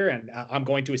Vegas here, and I'm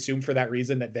going to assume for that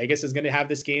reason that Vegas is going to have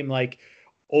this game like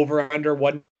over under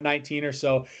 119 or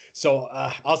so. So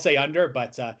I'll say under,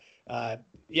 but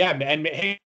yeah, and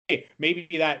hey, maybe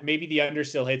the under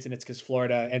still hits, and it's because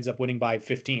Florida ends up winning by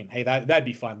 15. Hey, that'd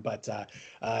be fun, but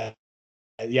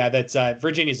yeah, that's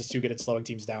Virginia's just too good at slowing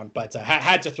teams down. But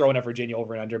had to throw in a Virginia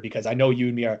over and under because I know you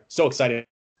and me are so excited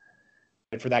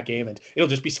for that game, and it'll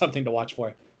just be something to watch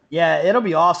for. Yeah, it'll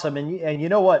be awesome. And you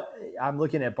know what? I'm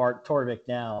looking at Bart Torvik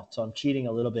now, so I'm cheating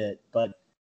a little bit. But,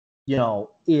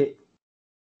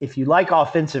 if you like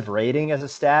offensive rating as a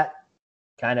stat,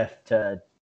 kind of to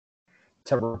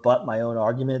rebut my own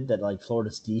argument that, like,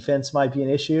 Florida's defense might be an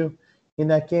issue in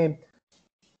that game,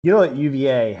 you know what?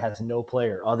 UVA has no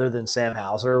player other than Sam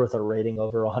Hauser with a rating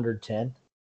over 110.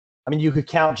 I mean, you could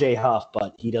count Jay Huff,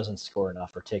 but he doesn't score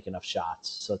enough or take enough shots.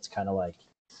 So it's kind of like –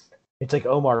 it's like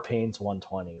Omar Payne's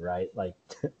 120, right? Like,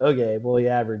 okay, well, he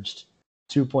averaged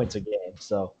 2 points a game.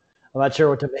 So I'm not sure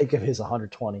what to make of his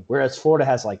 120. Whereas Florida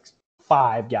has like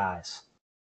 5 guys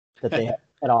that they have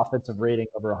an offensive rating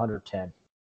over 110,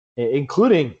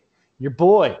 including your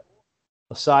boy,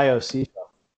 Osayi Osifo.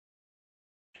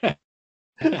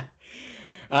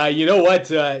 You know what?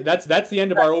 That's the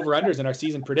end of our over-unders and our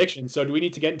season predictions. So do we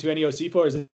need to get into any Osifo, or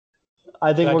is it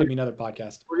I think going to be another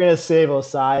podcast? We're going to save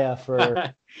Osayi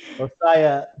for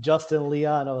Justin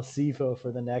Leon Osifo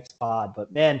for the next pod.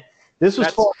 But, man, this was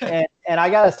fun. And I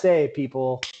got to say,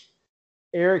 people,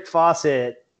 Eric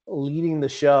Fawcett leading the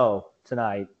show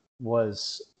tonight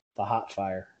was the hot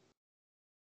fire.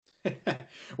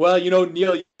 Well,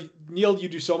 Neil, you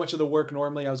do so much of the work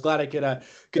normally. I was glad I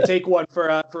could take one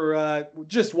for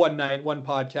just one night, one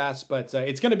podcast. But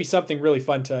it's going to be something really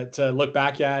fun to look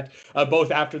back at,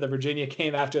 both after the Virginia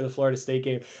game, after the Florida State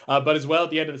game, but as well at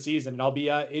the end of the season. And I'll be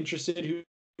interested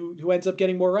who ends up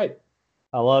getting more right.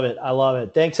 I love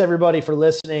it. Thanks everybody for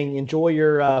listening. Enjoy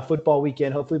your football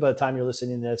weekend. Hopefully, by the time you're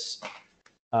listening to this,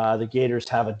 the Gators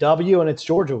have a W, and it's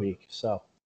Georgia week. So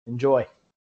enjoy.